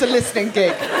thought it was just a listening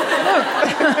gig.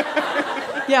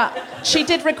 Yeah, she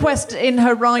did request in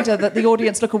her rider that the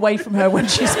audience look away from her when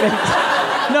she speaks.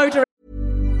 No direct.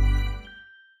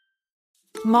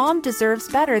 Mom deserves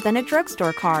better than a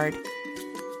drugstore card.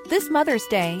 This Mother's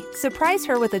Day, surprise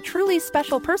her with a truly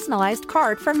special personalized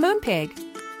card from Moonpig.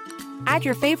 Add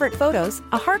your favorite photos,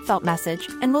 a heartfelt message,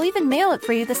 and we'll even mail it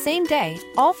for you the same day,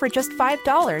 all for just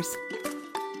 $5.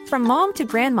 From mom to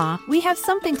grandma, we have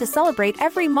something to celebrate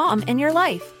every mom in your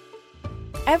life.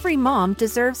 every mom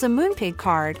deserves a Moonpig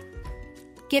card.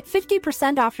 Get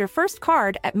 50% off your first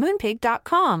card at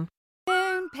moonpig.com.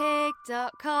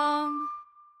 Moonpig.com.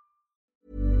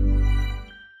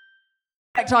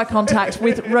 Eye contact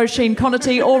with Roisin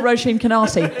Conaty or Roisin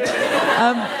Conaty.